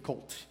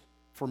difficult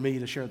for me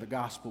to share the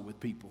gospel with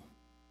people.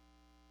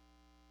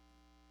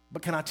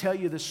 But can I tell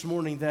you this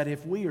morning that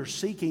if we are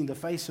seeking the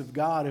face of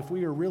God, if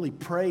we are really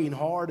praying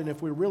hard, and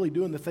if we're really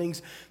doing the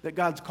things that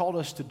God's called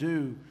us to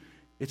do,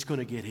 it's going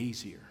to get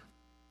easier.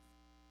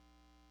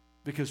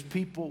 Because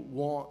people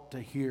want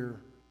to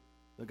hear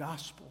the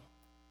gospel.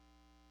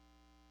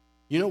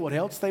 You know what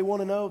else they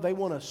want to know? They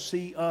want to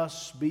see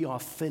us be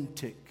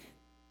authentic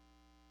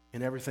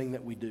in everything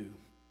that we do.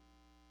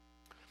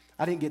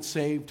 I didn't get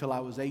saved till I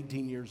was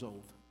 18 years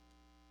old.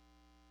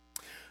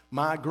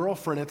 My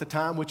girlfriend at the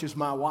time, which is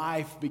my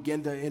wife,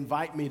 began to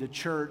invite me to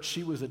church.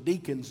 She was a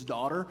deacon's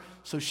daughter,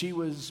 so she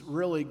was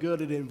really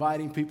good at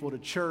inviting people to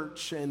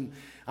church. And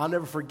I'll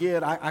never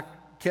forget, I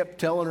kept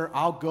telling her,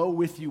 I'll go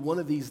with you one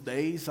of these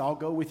days. I'll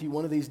go with you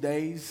one of these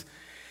days.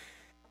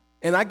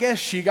 And I guess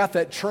she got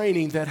that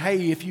training that,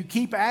 hey, if you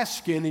keep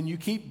asking and you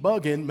keep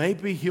bugging,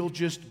 maybe he'll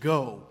just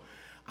go.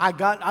 I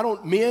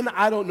don't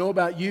know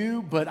about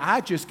you, but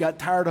I just got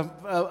tired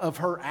of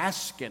her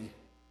asking.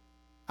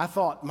 I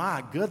thought,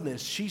 my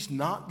goodness, she's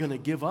not going to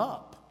give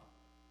up.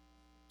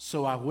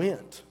 So I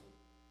went.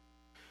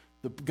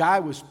 The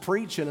guy was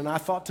preaching, and I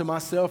thought to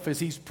myself as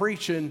he's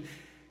preaching,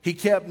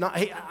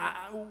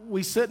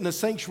 we sit in a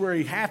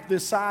sanctuary half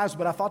this size,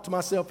 but I thought to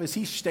myself, is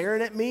he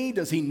staring at me?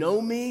 Does he know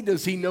me?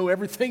 Does he know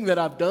everything that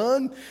I've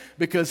done?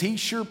 Because he's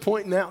sure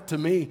pointing out to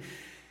me.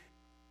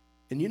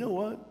 And you know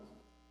what?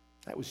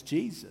 That was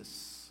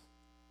Jesus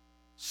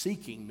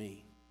seeking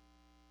me.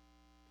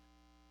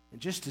 And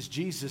just as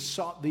Jesus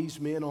sought these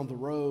men on the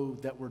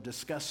road that were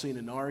discussing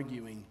and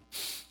arguing,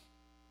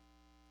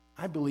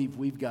 I believe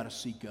we've got to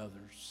seek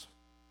others.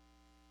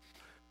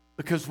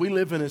 Because we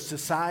live in a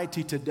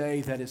society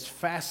today that is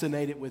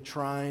fascinated with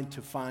trying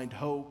to find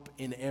hope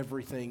in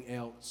everything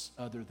else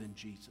other than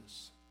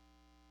Jesus.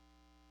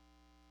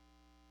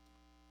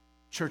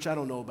 Church, I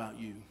don't know about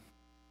you,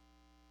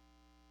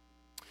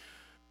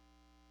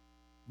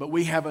 but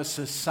we have a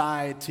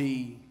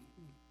society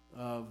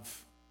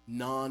of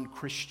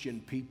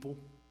non-Christian people.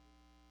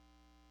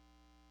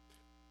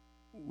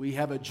 We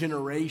have a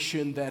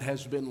generation that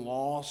has been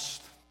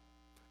lost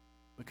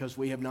because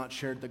we have not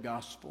shared the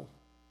gospel.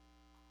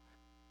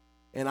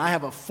 And I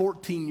have a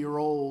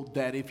 14-year-old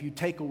that if you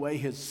take away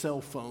his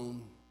cell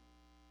phone,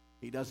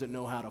 he doesn't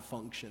know how to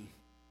function.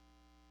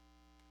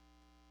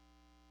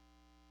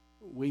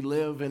 We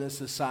live in a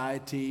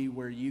society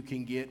where you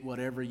can get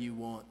whatever you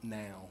want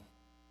now.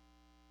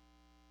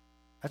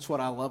 That's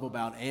what I love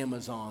about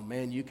Amazon.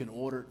 Man, you can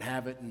order it and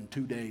have it in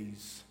 2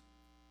 days.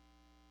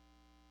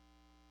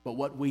 But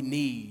what we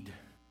need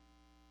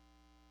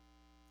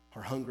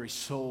are hungry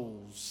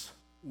souls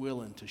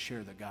willing to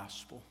share the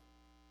gospel.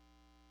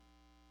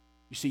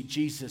 You see,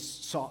 Jesus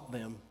sought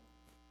them,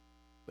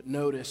 but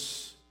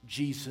notice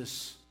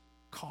Jesus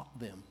caught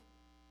them.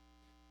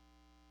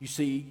 You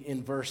see,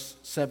 in verse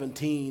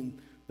 17,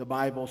 the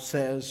Bible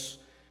says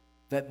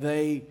that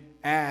they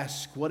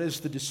ask, what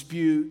is the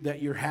dispute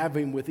that you're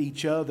having with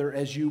each other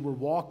as you were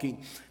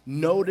walking?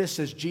 Notice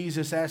as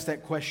Jesus asked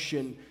that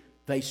question,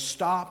 they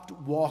stopped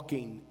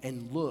walking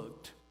and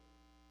looked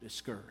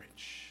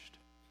discouraged.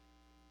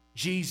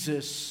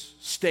 Jesus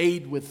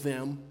stayed with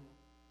them.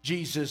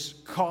 Jesus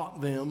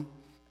caught them.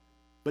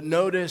 But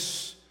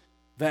notice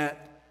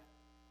that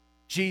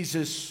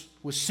Jesus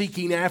was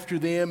seeking after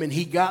them and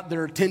he got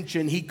their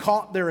attention. He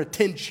caught their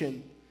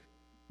attention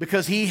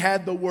because he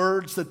had the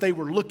words that they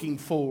were looking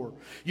for.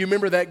 You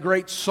remember that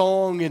great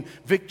song in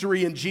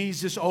Victory in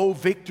Jesus? Oh,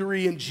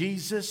 victory in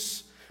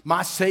Jesus,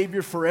 my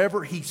Savior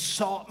forever. He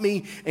sought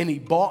me and he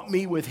bought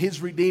me with his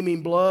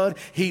redeeming blood.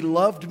 He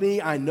loved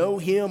me. I know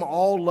him.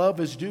 All love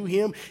is due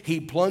him. He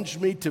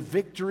plunged me to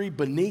victory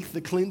beneath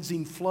the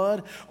cleansing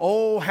flood.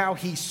 Oh, how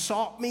he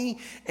sought me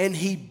and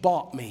he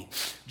bought me.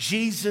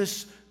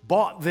 Jesus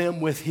bought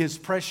them with his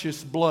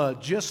precious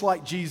blood, just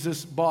like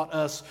Jesus bought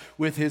us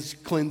with his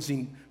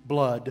cleansing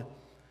blood.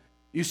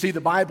 You see,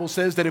 the Bible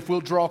says that if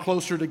we'll draw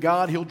closer to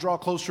God, he'll draw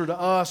closer to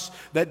us,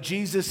 that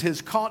Jesus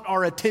has caught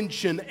our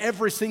attention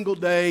every single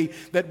day,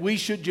 that we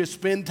should just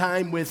spend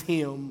time with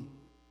him.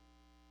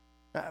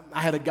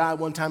 I had a guy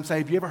one time say,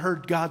 have you ever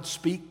heard God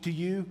speak to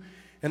you?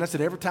 And I said,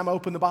 every time I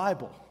open the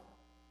Bible.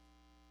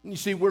 And you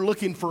see, we're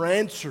looking for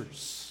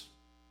answers.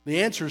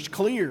 The answer is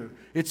clear.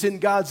 It's in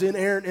God's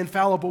inerrant,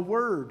 infallible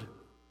word.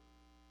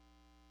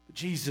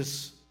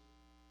 Jesus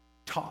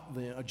taught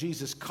them, or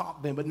Jesus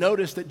caught them. But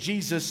notice that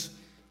Jesus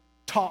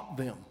taught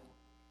them.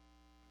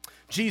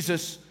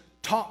 Jesus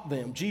taught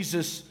them.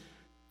 Jesus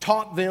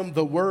taught them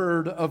the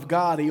word of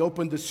God. He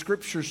opened the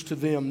scriptures to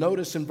them.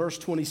 Notice in verse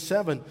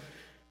 27,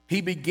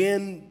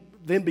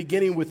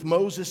 beginning with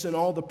Moses and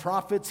all the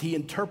prophets, he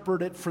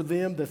interpreted for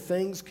them the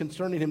things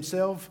concerning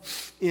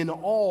himself in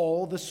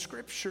all the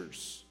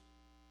scriptures.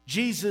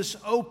 Jesus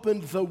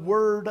opened the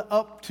word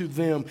up to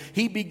them.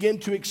 He began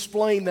to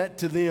explain that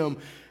to them.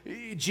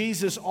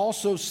 Jesus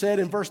also said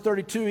in verse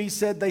 32,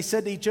 they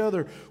said to each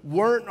other,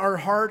 weren't our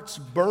hearts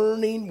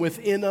burning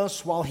within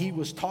us while he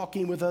was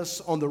talking with us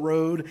on the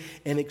road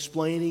and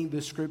explaining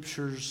the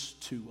scriptures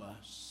to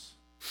us?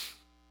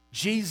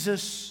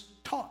 Jesus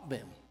taught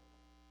them.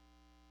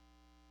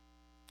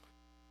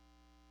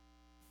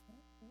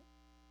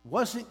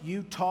 Wasn't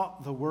you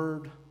taught the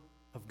word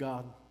of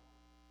God?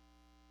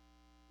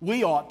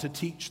 We ought to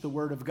teach the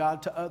word of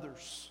God to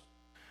others.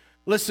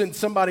 Listen,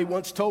 somebody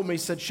once told me,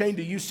 said, Shane,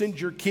 do you send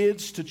your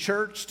kids to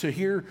church to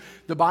hear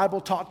the Bible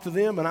taught to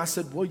them? And I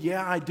said, well,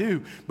 yeah, I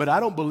do. But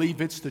I don't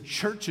believe it's the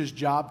church's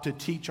job to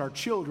teach our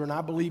children.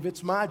 I believe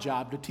it's my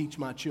job to teach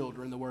my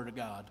children the Word of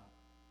God.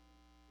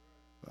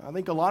 I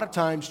think a lot of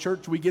times,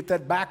 church, we get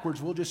that backwards.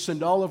 We'll just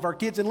send all of our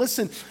kids. And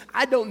listen,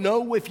 I don't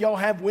know if y'all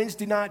have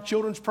Wednesday night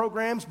children's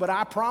programs, but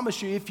I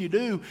promise you, if you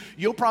do,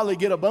 you'll probably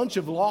get a bunch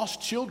of lost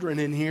children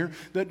in here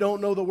that don't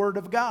know the Word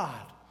of God.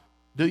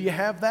 Do you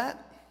have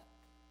that?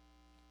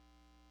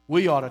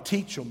 We ought to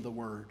teach them the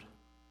Word.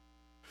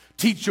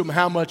 Teach them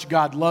how much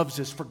God loves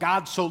us. For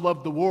God so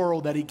loved the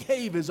world that He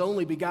gave His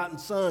only begotten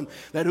Son,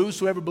 that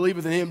whosoever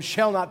believeth in Him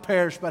shall not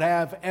perish but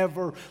have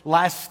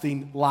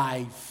everlasting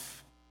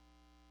life.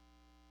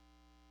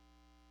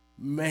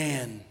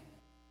 Man,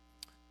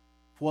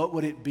 what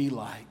would it be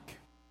like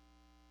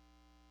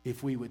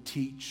if we would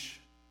teach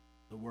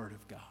the Word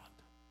of God?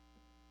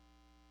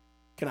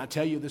 Can I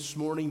tell you this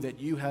morning that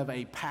you have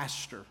a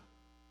pastor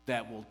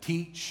that will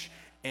teach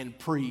and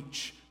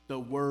preach the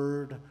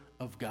Word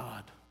of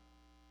God?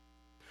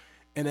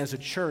 And as a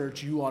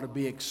church, you ought to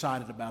be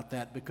excited about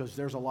that, because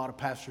there's a lot of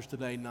pastors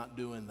today not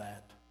doing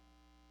that.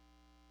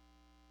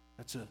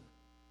 That's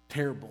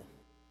terrible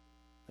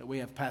that we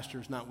have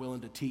pastors not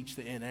willing to teach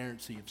the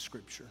inerrancy of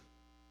Scripture.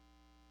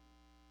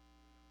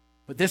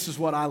 But this is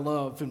what I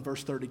love in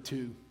verse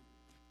 32.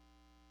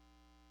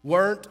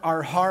 Weren't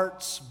our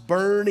hearts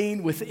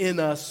burning within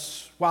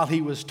us while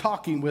He was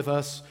talking with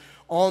us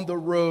on the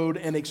road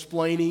and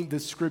explaining the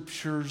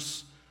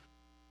Scriptures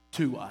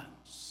to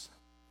us?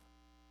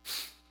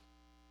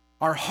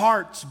 Our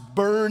hearts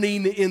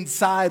burning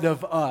inside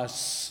of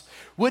us.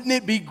 Wouldn't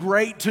it be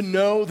great to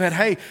know that,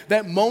 hey,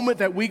 that moment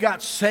that we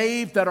got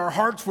saved, that our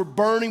hearts were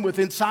burning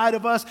within inside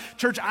of us?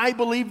 Church, I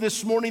believe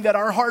this morning that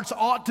our hearts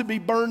ought to be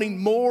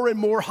burning more and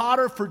more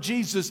hotter for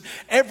Jesus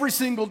every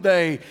single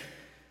day.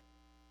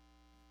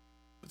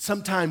 But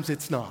sometimes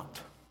it's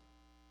not.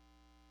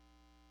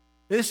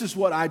 This is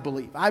what I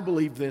believe. I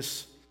believe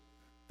this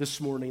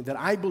morning, that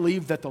I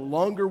believe that the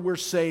longer we're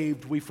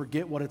saved, we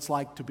forget what it's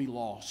like to be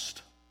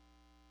lost.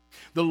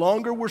 The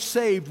longer we're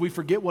saved, we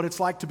forget what it's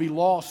like to be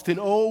lost. And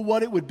oh,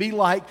 what it would be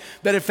like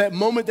that if that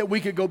moment that we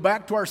could go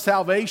back to our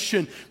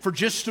salvation for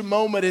just a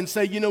moment and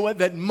say, you know what,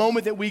 that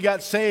moment that we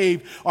got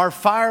saved, our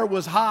fire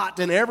was hot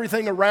and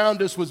everything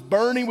around us was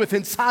burning within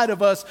inside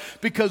of us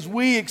because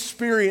we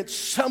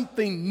experienced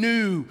something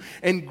new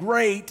and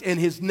great, and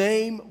His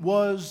name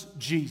was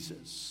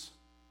Jesus.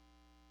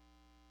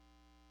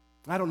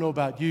 I don't know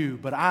about you,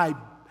 but I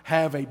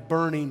have a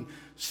burning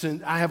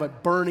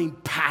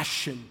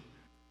passion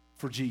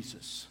for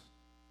Jesus,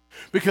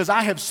 because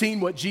I have seen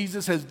what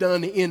Jesus has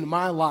done in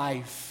my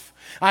life.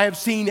 I have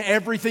seen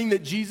everything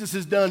that Jesus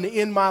has done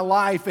in my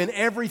life, and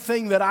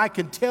everything that I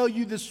can tell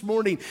you this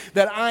morning,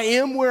 that I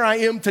am where I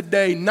am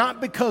today, not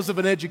because of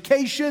an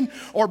education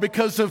or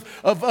because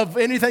of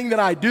anything that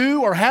I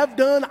do or have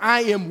done.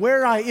 I am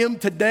where I am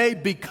today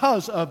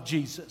because of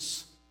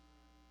Jesus.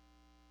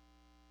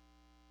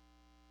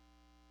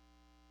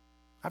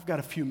 I've got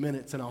a few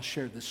minutes and I'll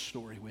share this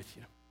story with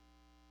you.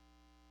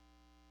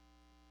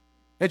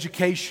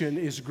 Education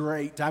is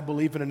great. I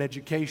believe in an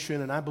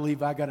education, and I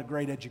believe I got a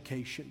great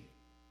education.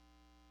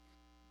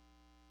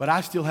 But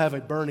I still have a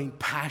burning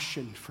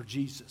passion for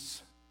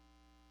Jesus.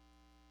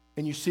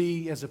 And you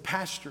see, as a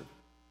pastor,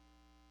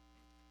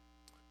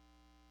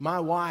 my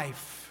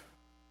wife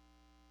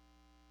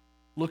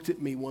looked at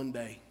me one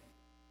day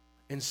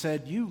and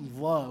said, "You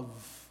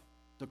love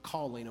the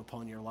calling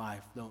upon your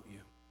life, don't you?"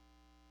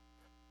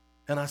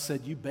 And I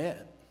said, "You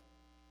bet.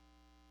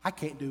 I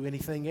can't do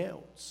anything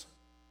else."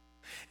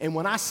 And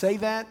when I say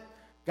that,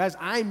 guys,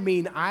 I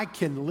mean I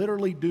can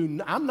literally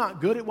I'm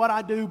not good at what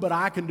I do, but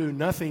I can do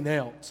nothing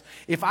else.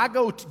 If I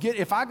go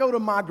to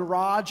my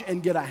garage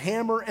and get a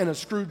hammer and a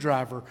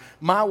screwdriver,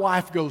 my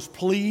wife goes,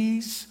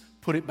 "Please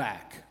put it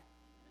back."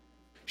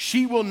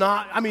 She will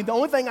not. I mean, the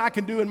only thing I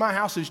can do in my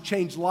house is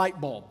change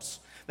light bulbs.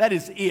 That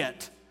is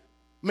it.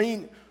 I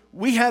mean,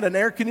 we had an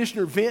air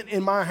conditioner vent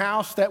in my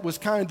house that was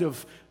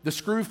the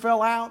screw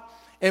fell out.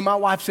 And my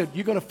wife said,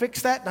 "You going to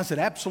fix that?" And I said,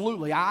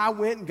 "Absolutely." I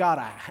went and got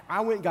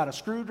a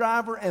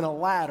screwdriver and a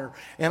ladder,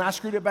 and I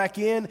screwed it back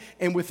in,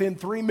 and within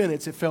 3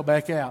 minutes it fell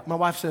back out. My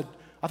wife said,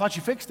 "I thought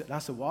you fixed it." And I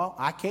said, "Well,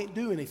 I can't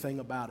do anything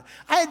about it."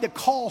 I had to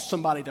call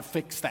somebody to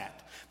fix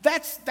that.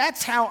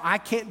 That's how I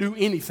can't do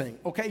anything.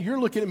 Okay, you're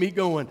looking at me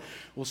going,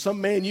 "Well, some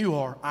man you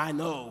are." I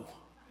know.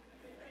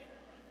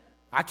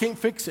 I can't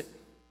fix it.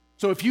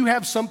 So if you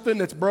have something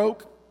that's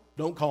broke,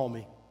 don't call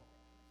me.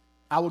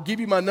 I will give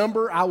you my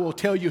number. I will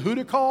tell you who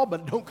to call,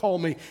 but don't call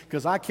me,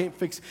 because I can't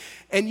fix it.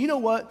 And you know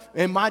what?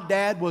 And my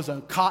dad was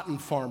a cotton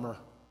farmer.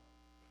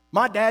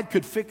 My dad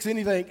could fix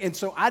anything, and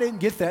so I didn't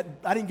get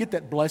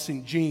that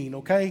blessing gene,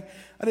 okay?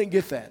 I didn't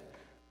get that.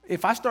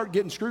 If I start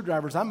getting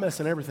screwdrivers, I'm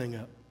messing everything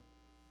up.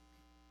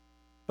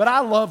 But I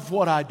love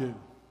what I do.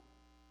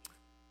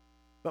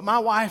 But my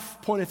wife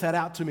pointed that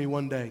out to me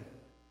one day.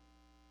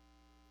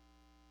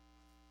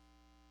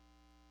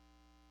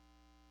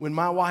 When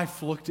my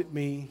wife looked at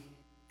me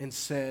and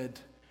said,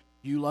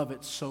 "You love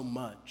it so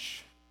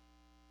much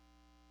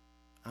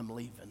I'm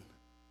leaving.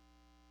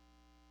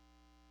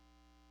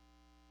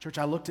 Church,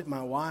 I looked at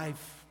my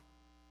wife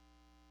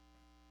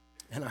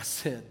and I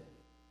said,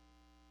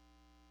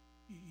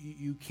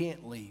 you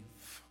can't leave.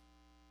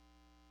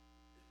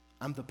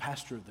 I'm the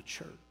pastor of the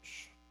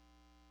church.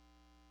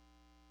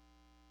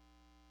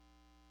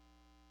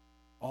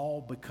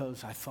 All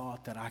because I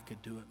thought that I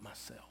could do it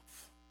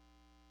myself.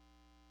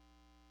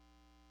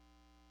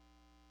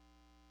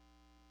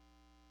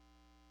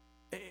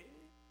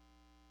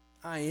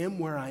 I am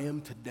where I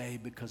am today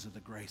because of the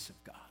grace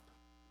of God.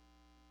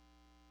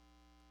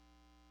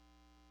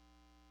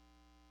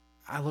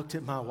 I looked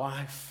at my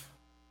wife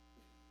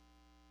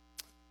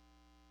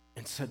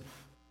and said,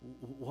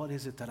 what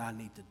is it that I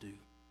need to do?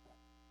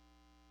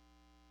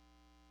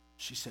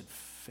 She said,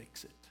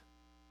 fix it.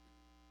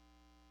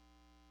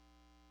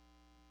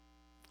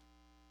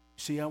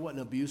 See, I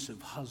wasn't an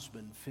abusive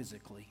husband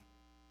physically,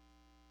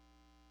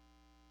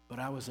 but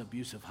I was an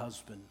abusive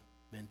husband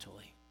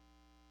mentally.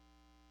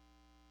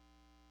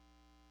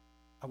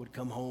 I would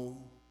come home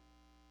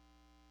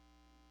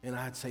and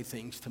I'd say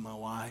things to my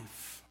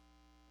wife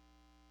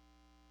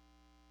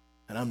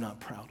that I'm not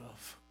proud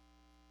of.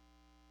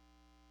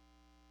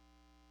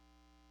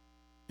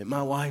 And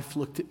my wife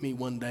looked at me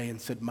one day and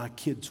said, my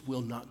kids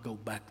will not go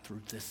back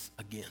through this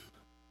again.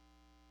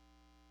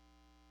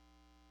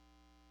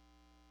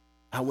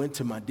 I went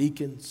to my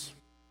deacons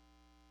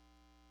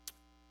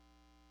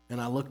and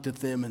I looked at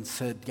them and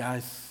said,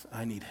 guys,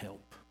 I need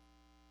help.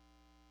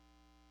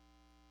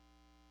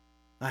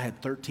 I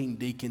had 13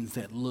 deacons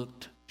that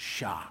looked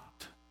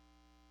shocked,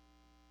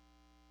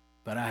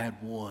 but I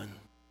had one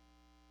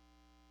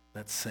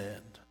that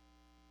said,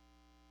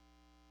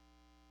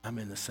 I'm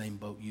in the same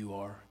boat you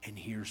are, and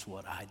here's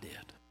what I did.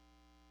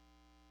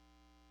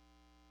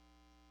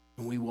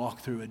 And we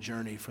walked through a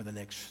journey for the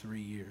next 3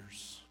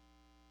 years.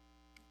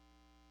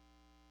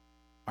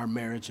 Our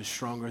marriage is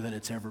stronger than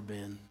it's ever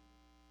been.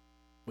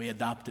 We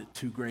adopted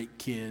 2 great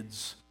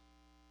kids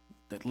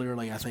that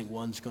literally I think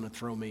one's going to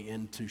throw me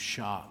into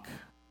shock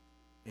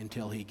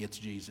until he gets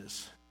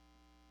Jesus.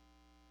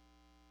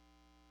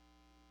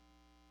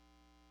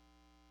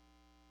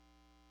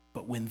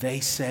 But when they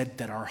said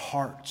that our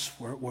hearts,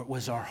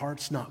 was our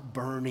hearts not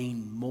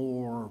burning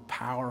more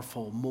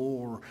powerful,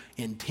 more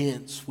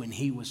intense when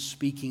he was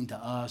speaking to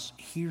us,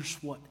 here's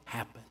what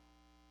happened.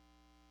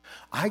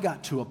 I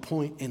got to a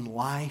point in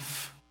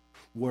life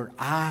where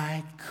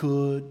I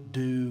could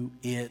do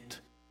it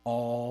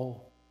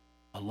all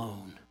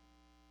alone.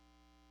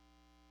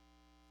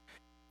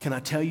 Can I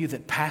tell you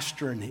that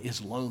pastoring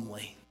is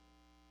lonely?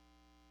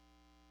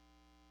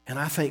 And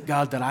I thank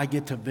God that I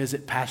get to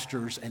visit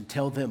pastors and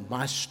tell them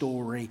my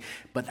story,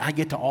 but I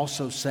get to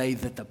also say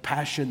that the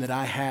passion that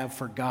I have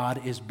for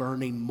God is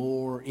burning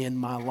more in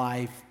my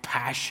life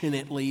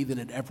passionately than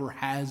it ever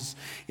has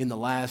in the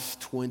last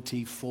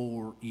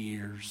 24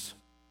 years.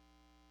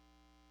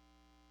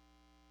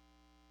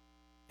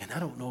 And I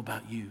don't know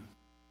about you,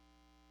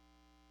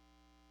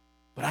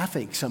 but I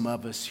think some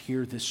of us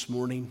here this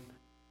morning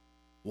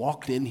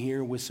walked in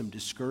here with some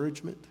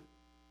discouragement,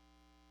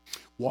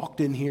 walked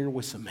in here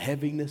with some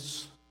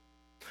heaviness,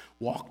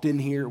 walked in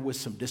here with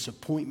some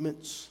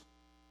disappointments,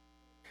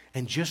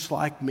 and just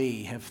like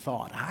me have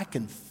thought, I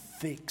can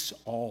fix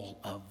all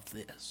of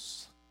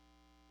this.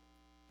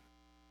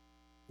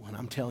 When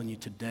I'm telling you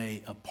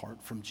today,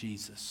 apart from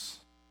Jesus,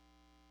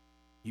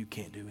 you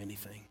can't do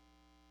anything.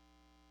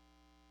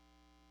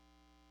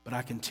 But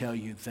I can tell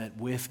you that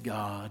with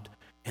God,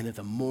 and that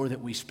the more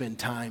that we spend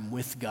time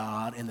with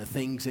God and the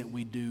things that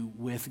we do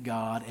with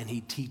God, and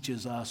he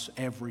teaches us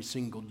every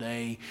single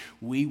day,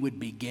 we would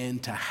begin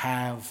to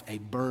have a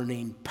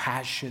burning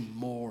passion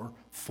more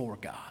for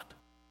God.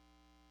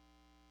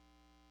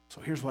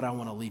 So here's what I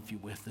want to leave you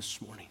with this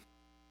morning.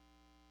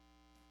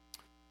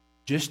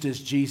 Just as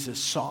Jesus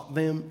sought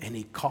them and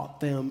he caught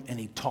them and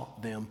he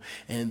taught them,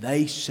 and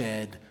they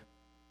said,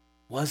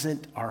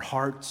 wasn't our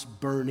hearts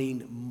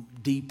burning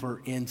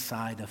deeper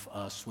inside of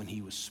us when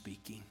he was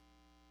speaking?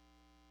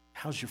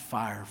 How's your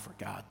fire for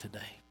God today?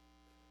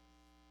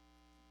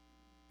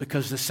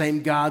 Because the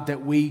same God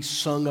that we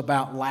sung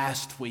about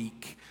last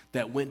week,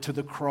 that went to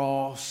the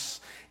cross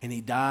and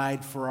he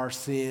died for our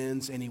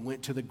sins and he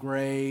went to the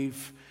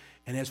grave,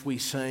 and as we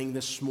sang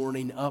this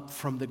morning, up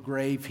from the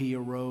grave he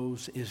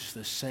arose, is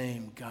the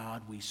same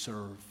God we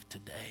serve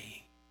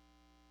today.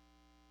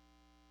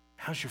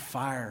 How's your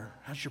fire?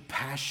 How's your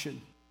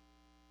passion?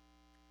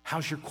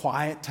 How's your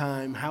quiet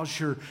time? How's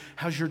your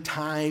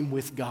time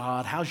with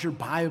God? How's your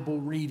Bible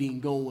reading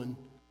going?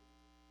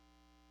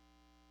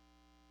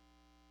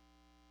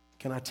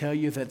 Can I tell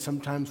you that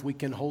sometimes we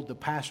can hold the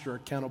pastor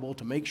accountable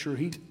to make sure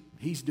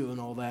he's doing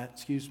all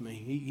that?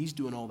 He's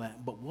doing all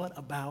that. But what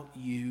about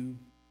you?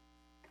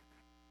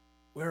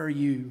 Where are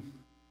you?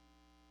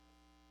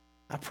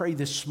 I pray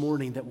this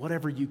morning that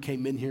whatever you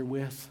came in here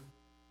with,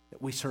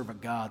 that we serve a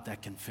God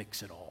that can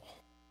fix it all.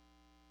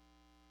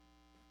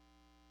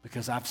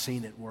 Because I've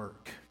seen it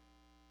work.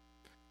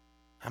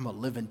 I'm a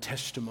living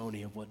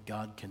testimony of what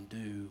God can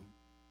do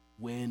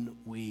when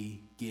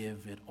we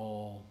give it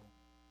all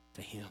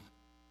to him.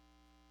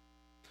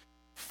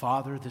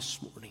 Father,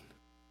 this morning,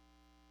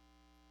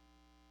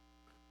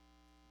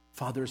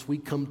 Father, as we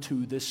come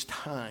to this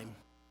time,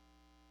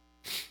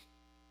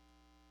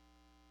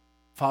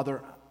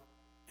 Father,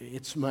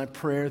 it's my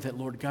prayer that,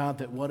 Lord God,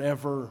 that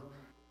whatever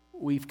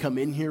we've come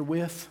in here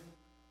with,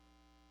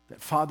 that,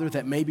 Father,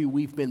 that maybe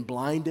we've been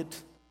blinded.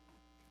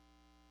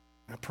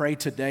 I pray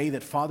today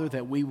that, Father,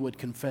 that we would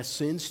confess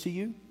sins to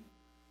you.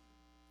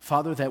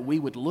 Father, that we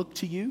would look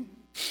to you.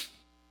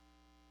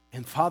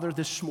 And, Father,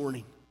 this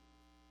morning,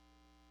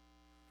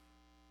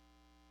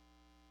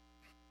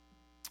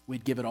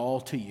 we'd give it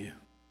all to you.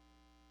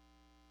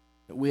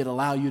 That we'd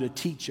allow you to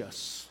teach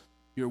us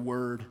your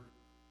word,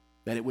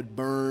 that it would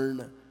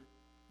burn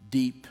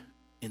deep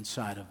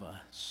inside of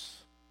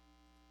us.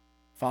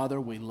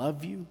 Father, we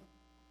love you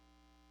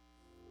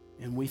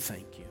and we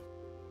thank you.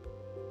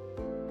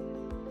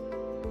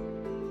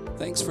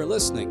 Thanks for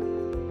listening.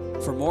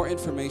 For more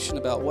information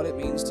about what it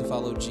means to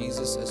follow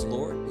Jesus as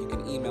Lord, you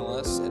can email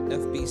us at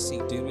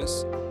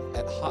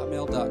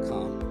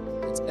fbcdumas@hotmail.com.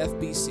 It's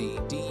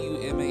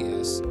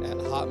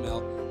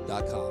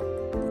fbcdumas@hotmail.com.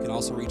 You can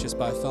also reach us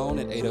by phone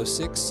at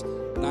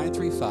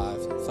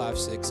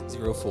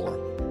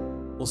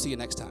 806-935-5604. We'll see you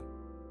next time.